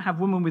 You cannot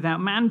have woman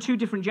without man. Two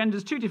different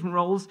genders, two different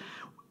roles.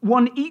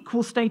 One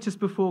equal status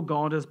before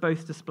God as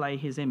both display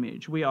his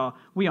image. We are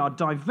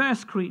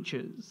diverse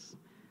creatures.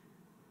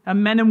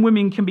 And men and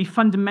women can be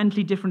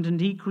fundamentally different and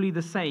equally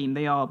the same.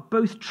 They are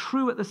both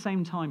true at the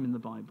same time in the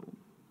Bible.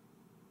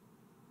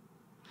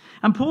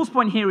 And Paul's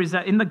point here is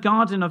that in the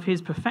garden of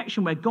his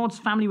perfection, where God's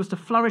family was to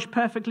flourish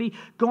perfectly,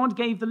 God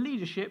gave the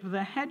leadership,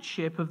 the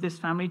headship of this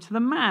family to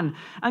the man.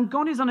 And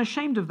God is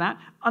unashamed of that,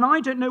 and I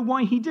don't know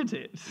why he did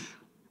it.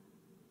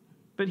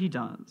 But he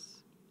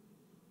does.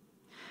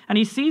 And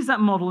he sees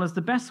that model as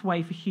the best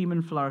way for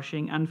human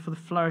flourishing and for the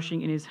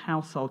flourishing in his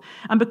household.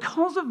 And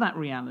because of that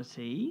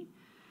reality,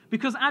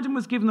 because Adam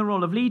was given the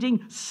role of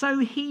leading, so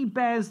he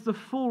bears the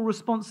full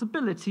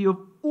responsibility of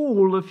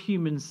all of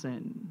human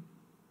sin.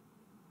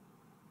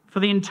 For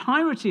the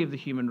entirety of the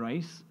human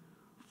race,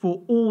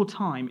 for all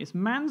time, it's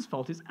man's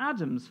fault, it's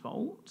Adam's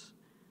fault.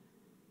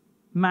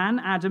 Man,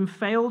 Adam,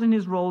 failed in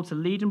his role to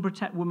lead and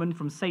protect woman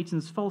from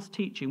Satan's false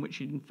teaching,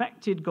 which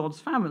infected God's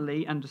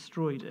family and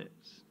destroyed it.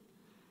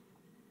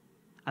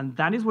 And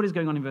that is what is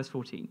going on in verse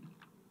 14.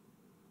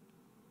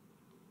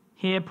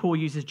 Here, Paul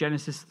uses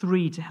Genesis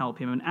 3 to help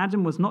him. And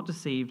Adam was not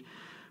deceived,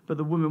 but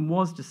the woman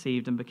was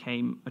deceived and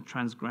became a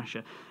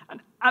transgressor. And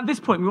at this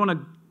point, we want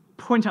to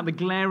point out the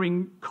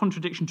glaring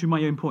contradiction to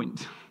my own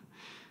point.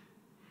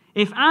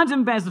 If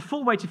Adam bears the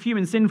full weight of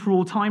human sin for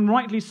all time,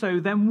 rightly so,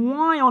 then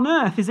why on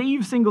earth is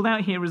Eve singled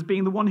out here as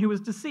being the one who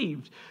was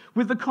deceived?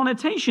 With the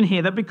connotation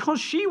here that because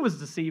she was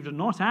deceived and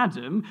not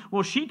Adam,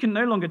 well, she can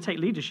no longer take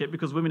leadership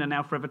because women are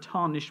now forever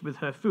tarnished with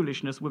her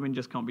foolishness. Women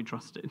just can't be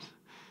trusted.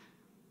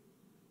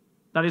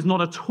 That is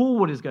not at all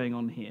what is going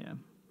on here.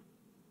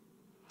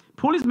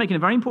 Paul is making a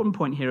very important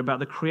point here about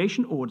the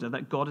creation order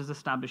that God has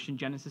established in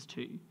Genesis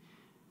 2.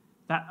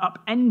 That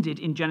upended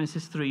in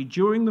Genesis 3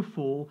 during the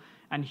fall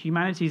and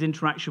humanity's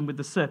interaction with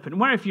the serpent.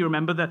 Where, if you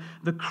remember,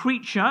 the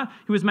creature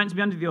who was meant to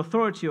be under the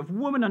authority of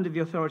woman, under the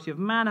authority of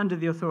man, under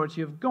the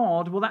authority of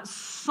God, well, that's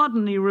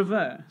suddenly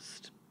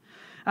reversed.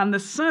 And the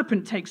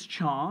serpent takes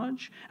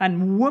charge,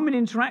 and woman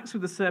interacts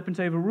with the serpent,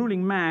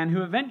 overruling man,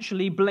 who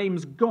eventually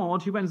blames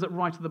God, who ends up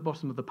right at the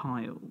bottom of the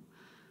pile.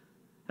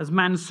 As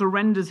man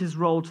surrenders his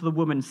role to the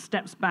woman,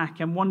 steps back,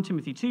 and 1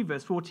 Timothy 2,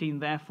 verse 14,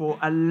 therefore,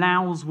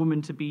 allows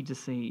woman to be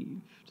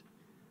deceived.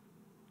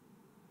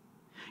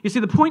 You see,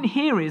 the point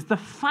here is the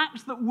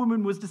fact that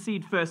woman was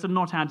deceived first and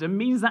not Adam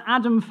means that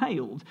Adam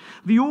failed.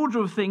 The order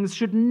of things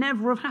should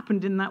never have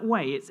happened in that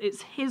way.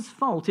 It's his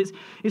fault.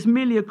 It's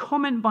merely a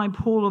comment by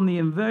Paul on the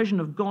inversion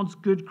of God's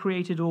good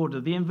created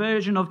order, the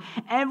inversion of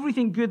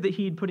everything good that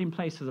he had put in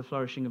place for the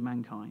flourishing of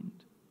mankind.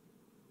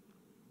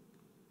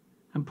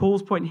 And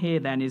Paul's point here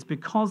then is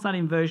because that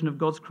inversion of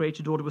God's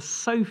created order was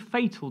so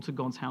fatal to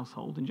God's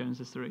household in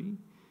Genesis 3,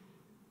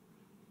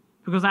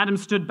 because Adam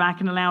stood back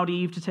and allowed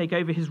Eve to take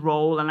over his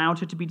role, allowed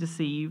her to be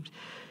deceived,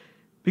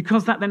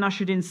 because that then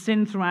ushered in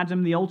sin through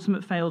Adam, the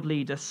ultimate failed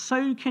leader,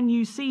 so can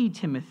you see,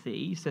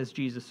 Timothy, says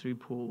Jesus through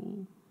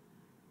Paul,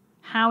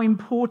 how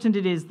important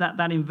it is that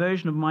that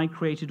inversion of my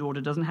created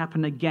order doesn't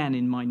happen again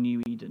in my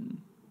new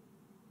Eden,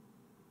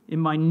 in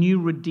my new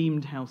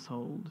redeemed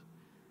household,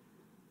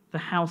 the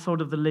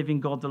household of the living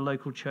God, the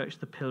local church,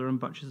 the pillar and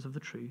buttress of the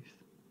truth.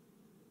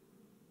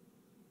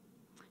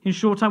 In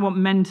short, I want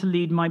men to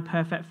lead my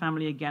perfect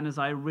family again as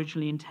I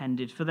originally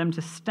intended, for them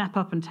to step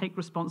up and take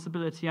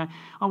responsibility. I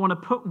want to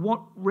put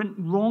what went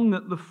wrong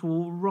at the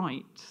fall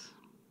right.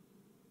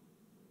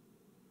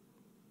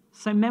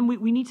 So men,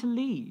 we need to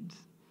lead.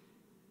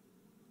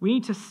 We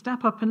need to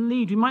step up and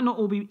lead. We might not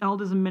all be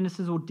elders and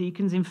ministers or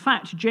deacons. In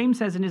fact, James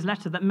says in his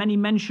letter that many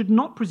men should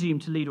not presume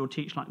to lead or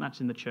teach like that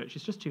in the church.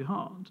 It's just too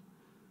hard.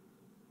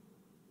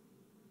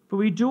 But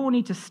we do all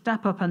need to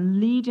step up and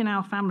lead in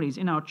our families,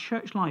 in our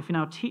church life, in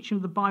our teaching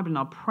of the Bible, in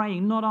our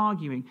praying, not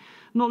arguing,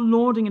 not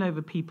lording it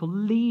over people,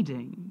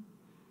 leading.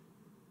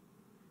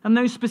 And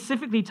those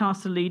specifically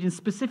tasked to lead in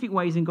specific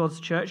ways in God's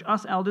church,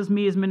 us elders,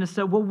 me as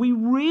minister, well, we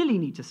really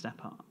need to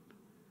step up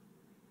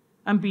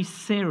and be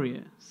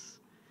serious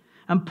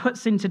and put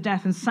sin to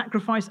death and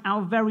sacrifice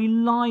our very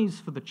lives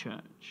for the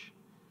church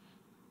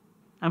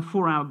and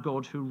for our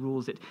God who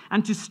rules it,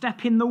 and to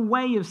step in the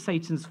way of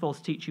Satan's false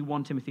teaching,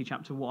 1 Timothy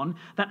chapter 1,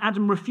 that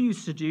Adam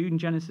refused to do in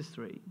Genesis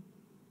 3,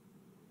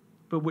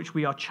 but which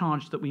we are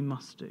charged that we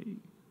must do.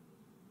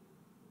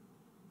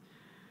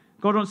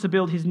 God wants to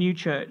build his new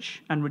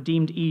church and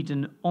redeemed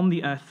Eden on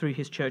the earth through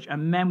his church,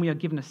 and men, we are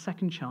given a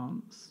second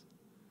chance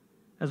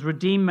as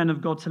redeemed men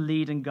of God to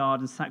lead and guard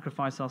and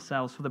sacrifice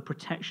ourselves for the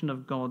protection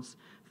of God's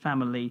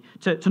family,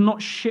 to not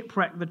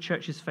shipwreck the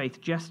church's faith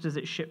just as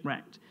it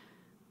shipwrecked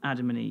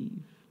Adam and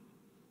Eve.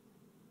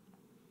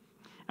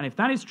 And if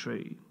that is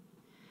true,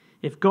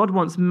 if God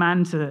wants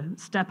man to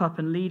step up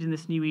and lead in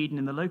this new Eden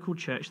in the local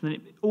church, then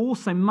it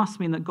also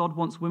must mean that God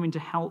wants women to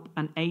help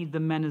and aid the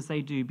men as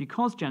they do,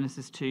 because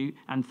Genesis 2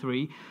 and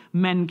 3,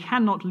 men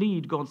cannot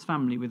lead God's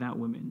family without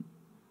women.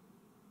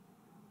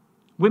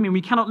 Women,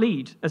 we cannot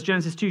lead, as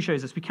Genesis 2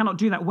 shows us. We cannot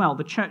do that well.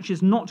 The church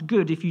is not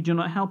good if you do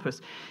not help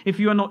us. If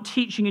you are not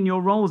teaching in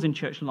your roles in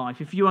church life,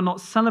 if you are not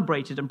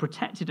celebrated and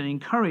protected and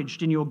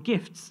encouraged in your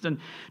gifts and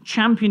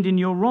championed in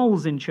your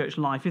roles in church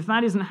life, if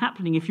that isn't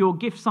happening, if your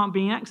gifts aren't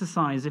being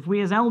exercised, if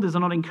we as elders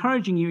are not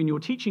encouraging you in your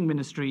teaching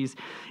ministries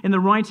in the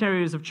right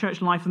areas of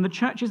church life, then the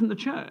church isn't the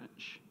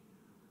church.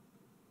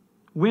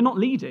 We're not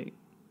leading.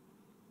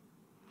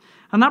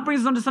 And that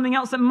brings us on to something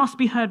else that must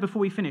be heard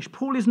before we finish.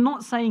 Paul is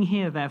not saying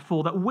here,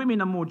 therefore, that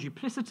women are more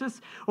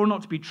duplicitous or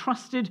not to be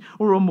trusted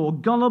or are more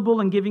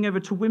gullible and giving over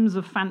to whims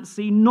of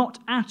fancy. Not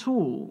at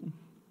all.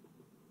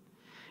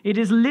 It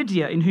is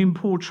Lydia in whom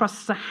Paul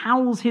trusts to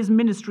house his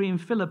ministry in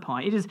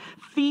Philippi. It is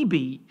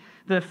Phoebe,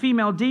 the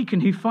female deacon,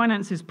 who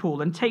finances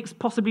Paul and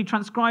possibly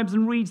transcribes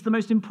and reads the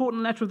most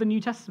important letter of the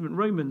New Testament,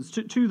 Romans,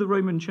 to the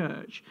Roman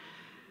church.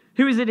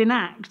 Who is it in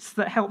Acts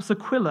that helps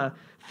Aquila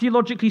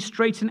theologically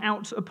straighten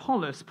out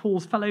Apollos,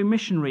 Paul's fellow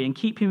missionary, and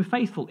keep him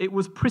faithful? It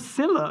was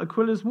Priscilla,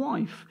 Aquila's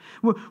wife.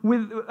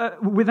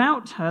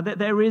 Without her,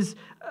 there is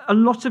a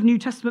lot of New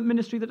Testament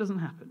ministry that doesn't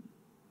happen.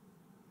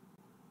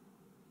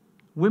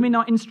 Women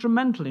are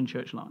instrumental in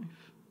church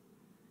life.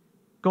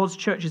 God's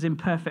church is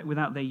imperfect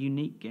without their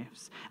unique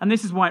gifts. And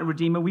this is why at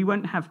Redeemer we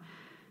won't have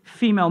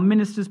female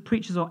ministers,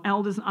 preachers, or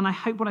elders. And I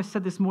hope what I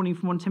said this morning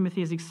from 1 Timothy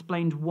has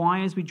explained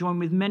why, as we join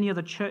with many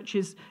other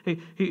churches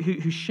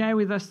who share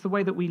with us the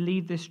way that we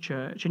lead this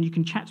church. And you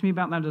can chat to me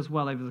about that as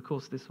well over the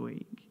course of this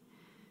week.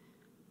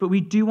 But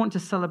we do want to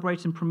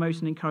celebrate and promote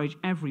and encourage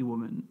every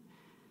woman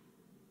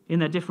in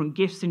their different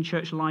gifts in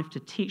church life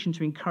to teach and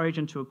to encourage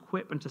and to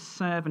equip and to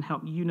serve and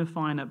help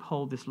unify and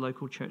uphold this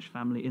local church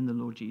family in the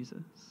Lord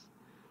Jesus.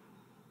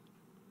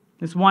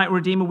 That's why at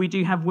Redeemer we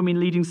do have women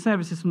leading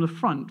services from the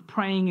front,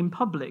 praying in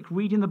public,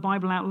 reading the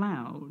Bible out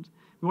loud.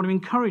 We want to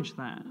encourage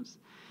that.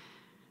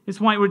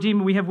 It's why at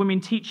Redeemer we have women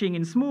teaching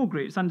in small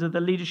groups under the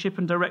leadership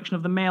and direction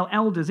of the male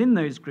elders in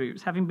those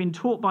groups, having been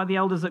taught by the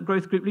elders at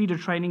growth group leader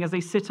training as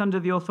they sit under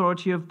the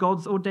authority of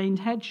God's ordained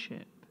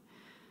headship.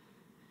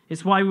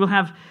 It's why we will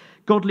have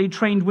godly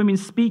trained women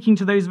speaking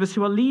to those of us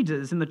who are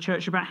leaders in the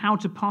church about how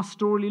to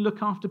pastorally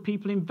look after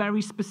people in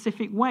very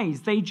specific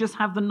ways. They just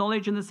have the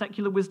knowledge and the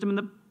secular wisdom and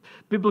the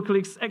biblical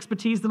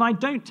expertise that I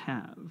don't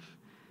have.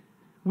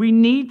 We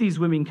need these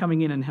women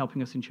coming in and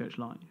helping us in church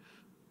life.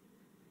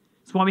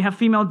 It's why we have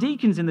female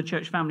deacons in the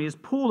church family, as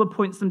Paul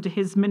appoints them to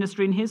his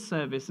ministry and his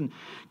service and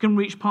can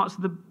reach parts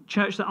of the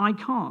church that I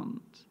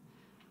can't.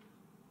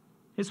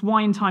 It's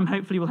why in time,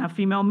 hopefully, we'll have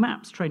female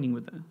MAPs training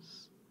with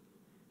us,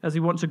 as we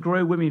want to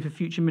grow women for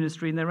future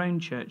ministry in their own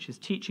churches,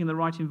 teaching the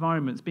right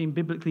environments, being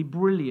biblically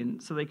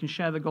brilliant so they can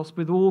share the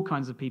gospel with all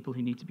kinds of people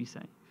who need to be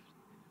saved.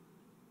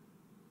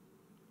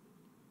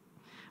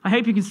 I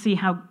hope you can see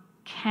how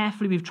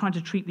carefully we've tried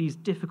to treat these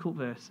difficult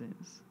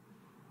verses.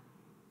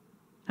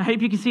 I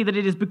hope you can see that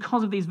it is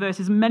because of these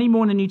verses, many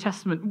more in the New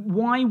Testament,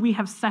 why we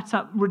have set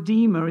up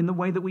Redeemer in the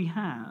way that we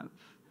have.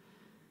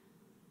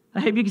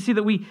 I hope you can see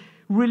that we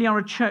really are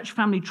a church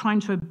family trying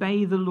to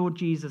obey the Lord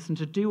Jesus and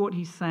to do what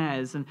he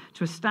says and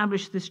to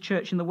establish this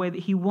church in the way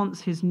that he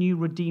wants his new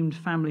redeemed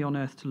family on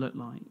earth to look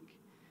like.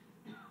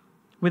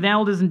 With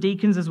elders and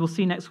deacons, as we'll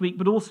see next week,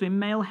 but also in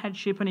male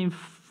headship and in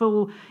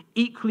full,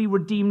 equally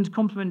redeemed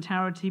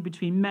complementarity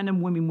between men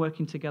and women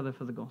working together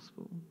for the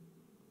gospel.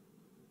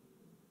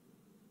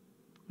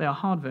 They are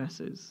hard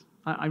verses.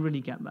 I really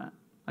get that.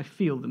 I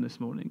feel them this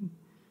morning.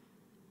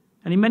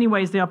 And in many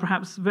ways, they are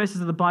perhaps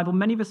verses of the Bible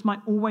many of us might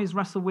always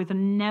wrestle with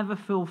and never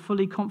feel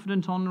fully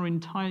confident on or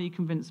entirely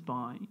convinced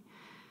by.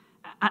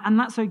 And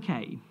that's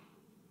okay.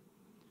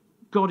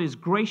 God is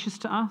gracious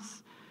to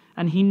us,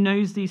 and he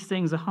knows these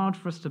things are hard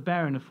for us to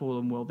bear in a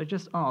fallen world. They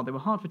just are. They were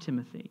hard for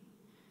Timothy.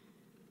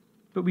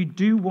 But we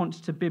do want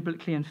to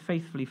biblically and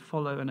faithfully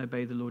follow and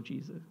obey the Lord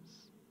Jesus.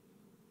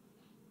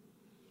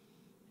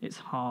 It's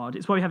hard.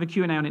 It's why we have a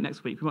Q&A on it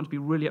next week. We want to be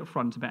really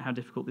upfront about how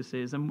difficult this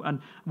is and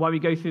why we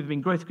go through them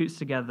in growth groups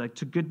together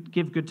to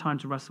give good time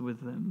to wrestle with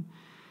them.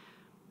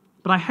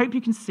 But I hope you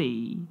can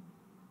see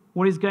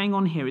what is going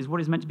on here is what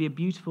is meant to be a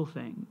beautiful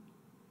thing.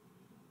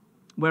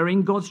 Where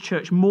in God's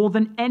church, more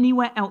than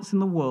anywhere else in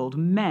the world,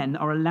 men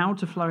are allowed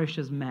to flourish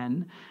as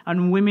men,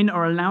 and women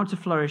are allowed to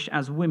flourish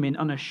as women,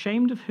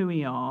 unashamed of who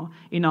we are,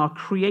 in our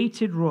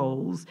created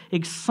roles,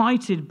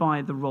 excited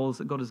by the roles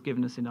that God has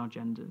given us in our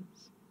genders.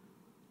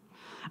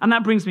 And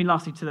that brings me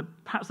lastly to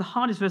perhaps the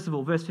hardest verse of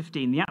all, verse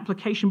 15, the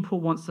application Paul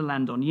wants to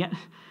land on. Yet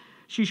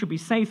she shall be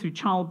saved through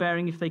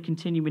childbearing if they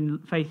continue in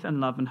faith and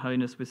love and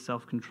holiness with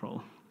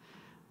self-control.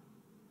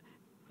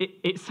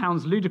 It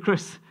sounds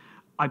ludicrous.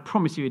 I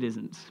promise you it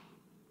isn't.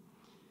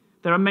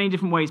 There are many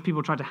different ways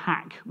people try to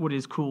hack what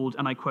is called,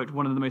 and I quote,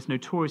 one of the most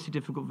notoriously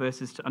difficult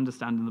verses to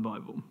understand in the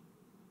Bible.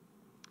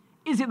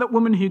 Is it that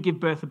women who give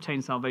birth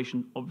obtain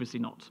salvation? Obviously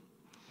not.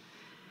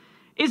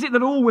 Is it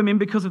that all women,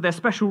 because of their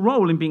special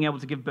role in being able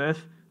to give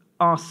birth,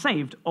 are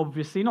saved?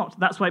 Obviously not.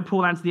 That's why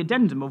Paul adds the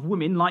addendum of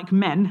women, like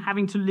men,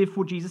 having to live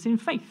for Jesus in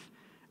faith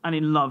and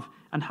in love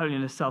and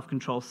holiness,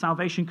 self-control.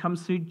 Salvation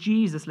comes through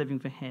Jesus living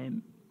for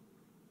him.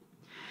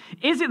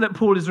 Is it that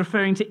Paul is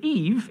referring to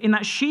Eve in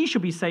that she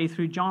shall be saved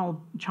through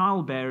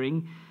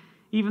childbearing,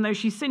 even though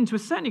she sinned? To a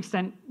certain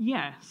extent,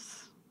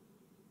 yes.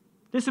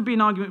 This would be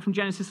an argument from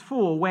Genesis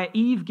 4, where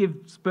Eve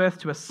gives birth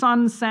to a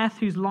son, Seth,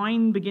 whose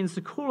line begins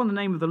to call on the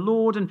name of the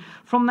Lord, and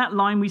from that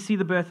line we see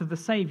the birth of the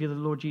Saviour, the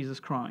Lord Jesus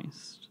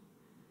Christ,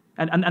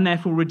 and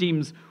therefore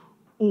redeems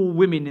all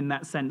women in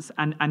that sense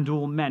and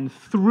all men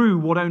through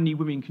what only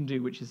women can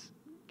do, which is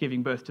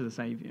giving birth to the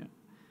Saviour.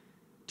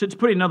 To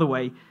put it another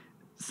way,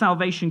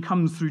 salvation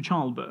comes through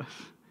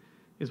childbirth,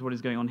 is what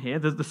is going on here.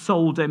 There's the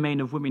sole domain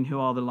of women who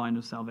are the line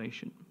of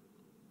salvation.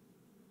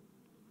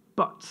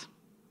 But,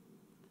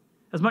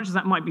 as much as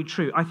that might be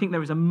true, I think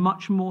there is a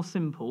much more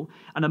simple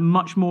and a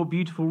much more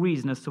beautiful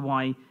reason as to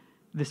why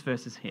this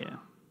verse is here.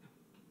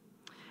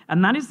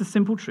 And that is the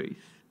simple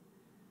truth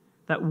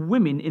that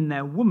women in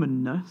their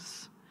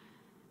womanness,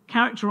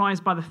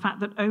 characterized by the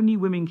fact that only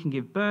women can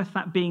give birth,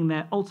 that being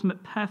their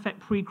ultimate perfect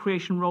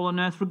pre-creation role on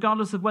earth,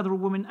 regardless of whether a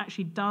woman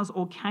actually does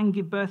or can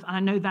give birth. And I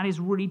know that is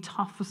really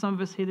tough for some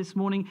of us here this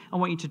morning. I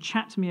want you to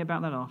chat to me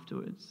about that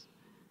afterwards.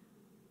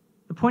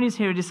 The point is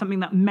here, it is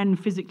something that men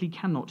physically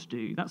cannot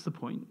do. That's the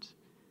point.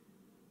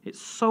 It's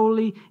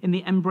solely in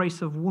the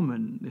embrace of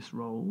woman, this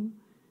role.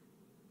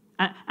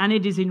 And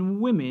it is in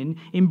women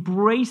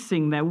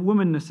embracing their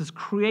womanness as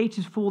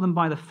created for them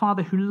by the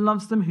Father who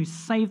loves them, who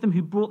saved them,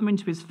 who brought them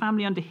into his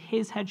family under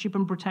his headship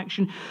and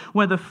protection,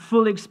 where the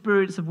full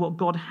experience of what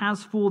God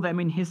has for them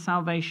in his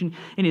salvation,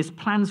 in his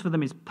plans for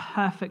them, is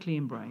perfectly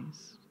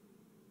embraced.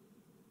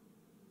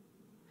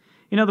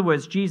 In other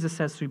words, Jesus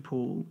says through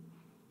Paul,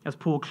 as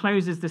Paul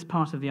closes this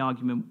part of the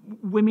argument,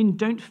 women,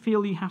 don't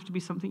feel you have to be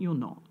something you're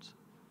not.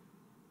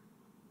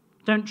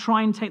 Don't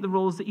try and take the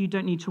roles that you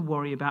don't need to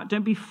worry about.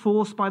 Don't be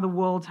forced by the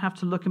world to have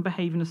to look and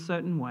behave in a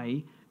certain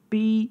way.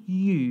 Be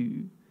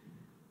you.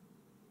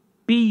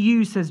 Be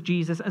you, says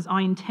Jesus, as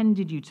I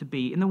intended you to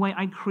be, in the way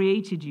I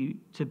created you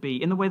to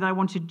be, in the way that I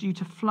wanted you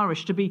to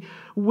flourish, to be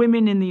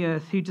women in the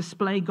earth who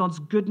display God's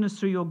goodness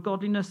through your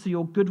godliness, through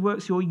your good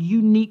works, your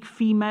unique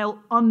female,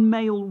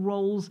 unmale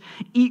roles,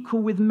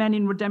 equal with men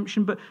in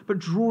redemption, but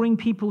drawing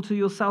people to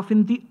yourself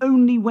in the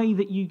only way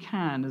that you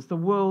can, as the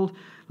world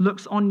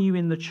looks on you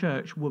in the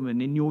church,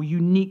 woman, in your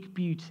unique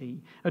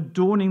beauty,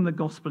 adorning the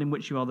gospel in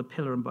which you are the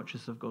pillar and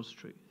buttress of God's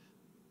truth.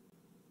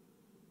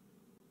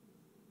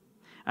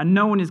 And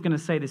no one is going to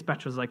say this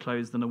better as I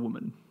close than a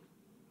woman.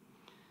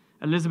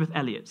 Elizabeth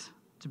Elliot,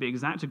 to be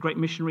exact, a great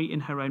missionary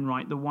in her own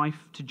right, the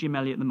wife to Jim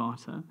Elliot the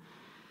martyr.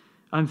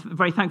 I'm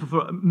very thankful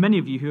for many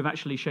of you who have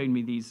actually shown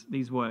me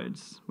these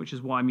words, which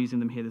is why I'm using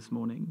them here this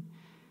morning.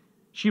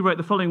 She wrote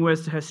the following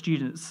words to her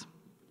students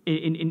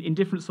in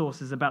different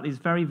sources about these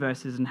very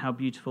verses and how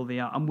beautiful they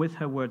are. And with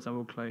her words, I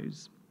will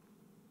close.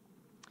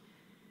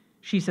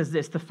 She says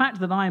this: the fact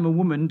that I am a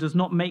woman does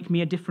not make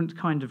me a different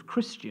kind of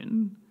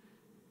Christian,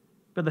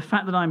 but the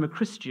fact that I'm a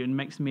Christian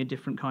makes me a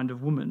different kind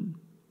of woman.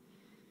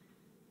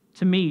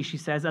 To me, she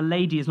says, a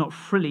lady is not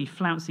frilly,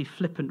 flouncy,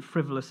 flippant,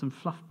 frivolous, and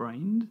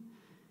fluff-brained.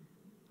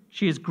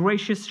 She is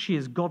gracious, she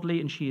is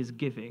godly, and she is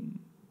giving.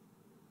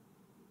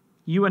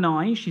 You and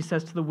I, she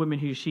says to the women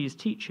who she is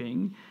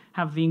teaching,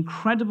 have the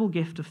incredible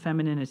gift of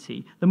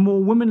femininity. The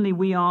more womanly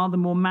we are, the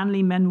more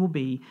manly men will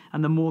be,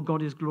 and the more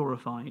God is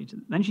glorified.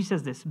 Then she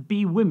says this: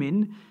 be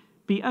women,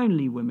 be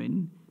only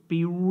women,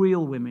 be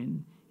real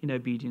women in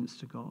obedience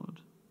to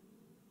God.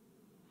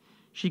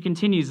 She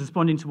continues,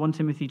 responding to 1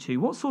 Timothy 2.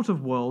 What sort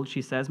of world,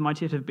 she says,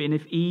 might it have been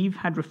if Eve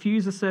had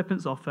refused the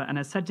serpent's offer and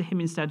had said to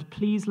him instead,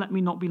 please let me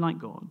not be like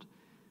God.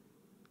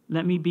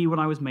 Let me be what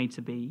I was made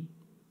to be.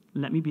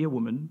 Let me be a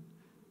woman.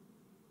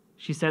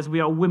 She says, we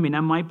are women,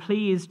 and my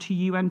plea is to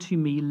you and to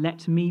me,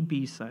 let me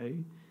be so.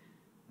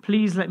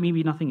 Please let me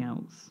be nothing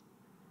else.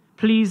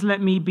 Please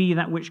let me be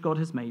that which God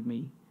has made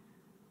me,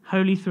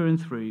 holy through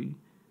and through,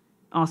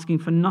 asking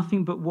for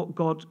nothing but what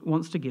God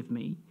wants to give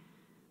me,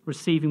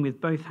 receiving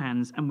with both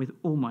hands and with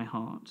all my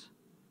heart,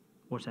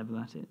 whatever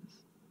that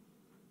is.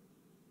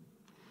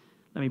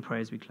 Let me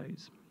pray as we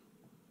close.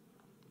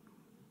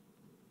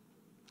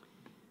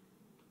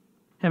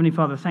 Heavenly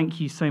Father, thank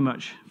you so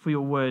much for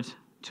your word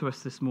to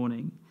us this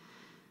morning.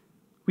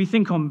 We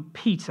think on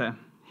Peter,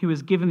 who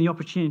was given the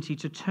opportunity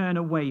to turn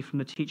away from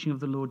the teaching of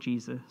the Lord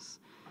Jesus.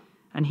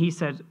 And he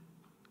said,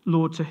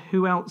 Lord, to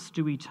who else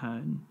do we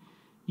turn?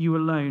 You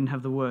alone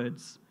have the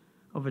words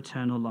of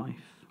eternal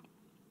life.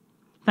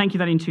 Thank you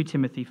that in 2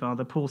 Timothy,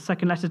 Father, Paul's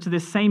second letter to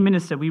this same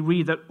minister, we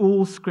read that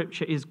all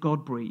Scripture is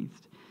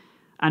God-breathed,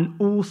 and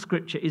all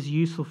Scripture is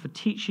useful for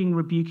teaching,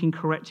 rebuking,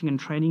 correcting, and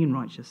training in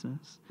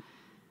righteousness.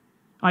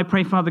 I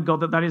pray, Father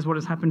God, that is what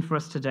has happened for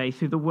us today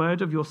through the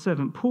word of your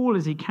servant Paul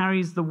as he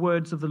carries the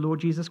words of the Lord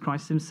Jesus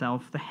Christ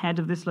himself, the head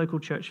of this local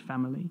church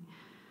family.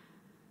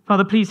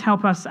 Father, please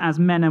help us as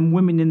men and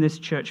women in this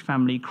church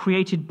family,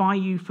 created by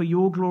you for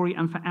your glory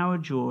and for our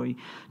joy,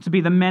 to be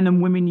the men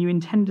and women you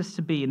intend us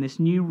to be in this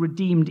new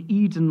redeemed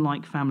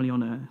Eden-like family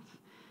on earth.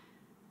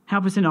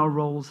 Help us in our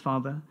roles,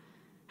 Father.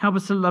 Help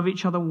us to love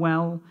each other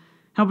well.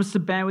 Help us to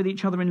bear with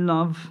each other in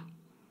love.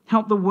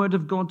 Help the word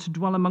of God to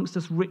dwell amongst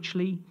us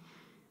richly.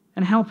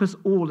 And help us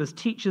all as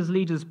teachers,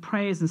 leaders,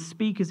 prayers, and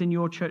speakers in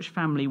your church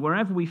family,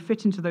 wherever we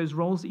fit into those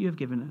roles that you have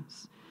given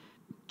us,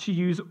 to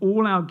use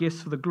all our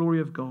gifts for the glory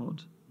of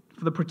God,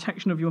 for the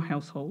protection of your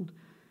household,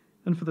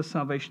 and for the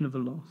salvation of the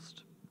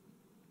lost.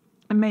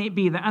 And may it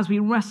be that as we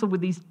wrestle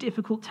with these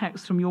difficult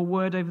texts from your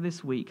word over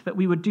this week, that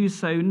we would do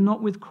so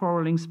not with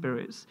quarreling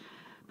spirits,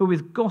 but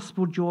with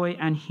gospel joy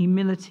and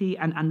humility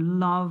and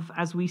love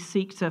as we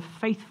seek to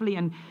faithfully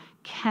and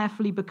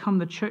carefully become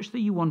the church that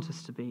you want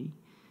us to be,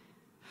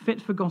 fit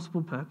for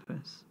gospel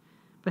purpose,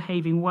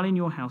 behaving well in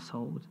your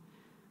household,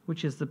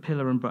 which is the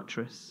pillar and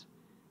buttress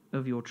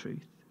of your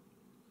truth.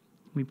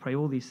 We pray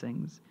all these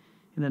things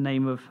in the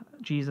name of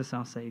Jesus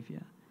our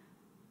Saviour.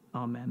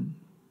 Amen.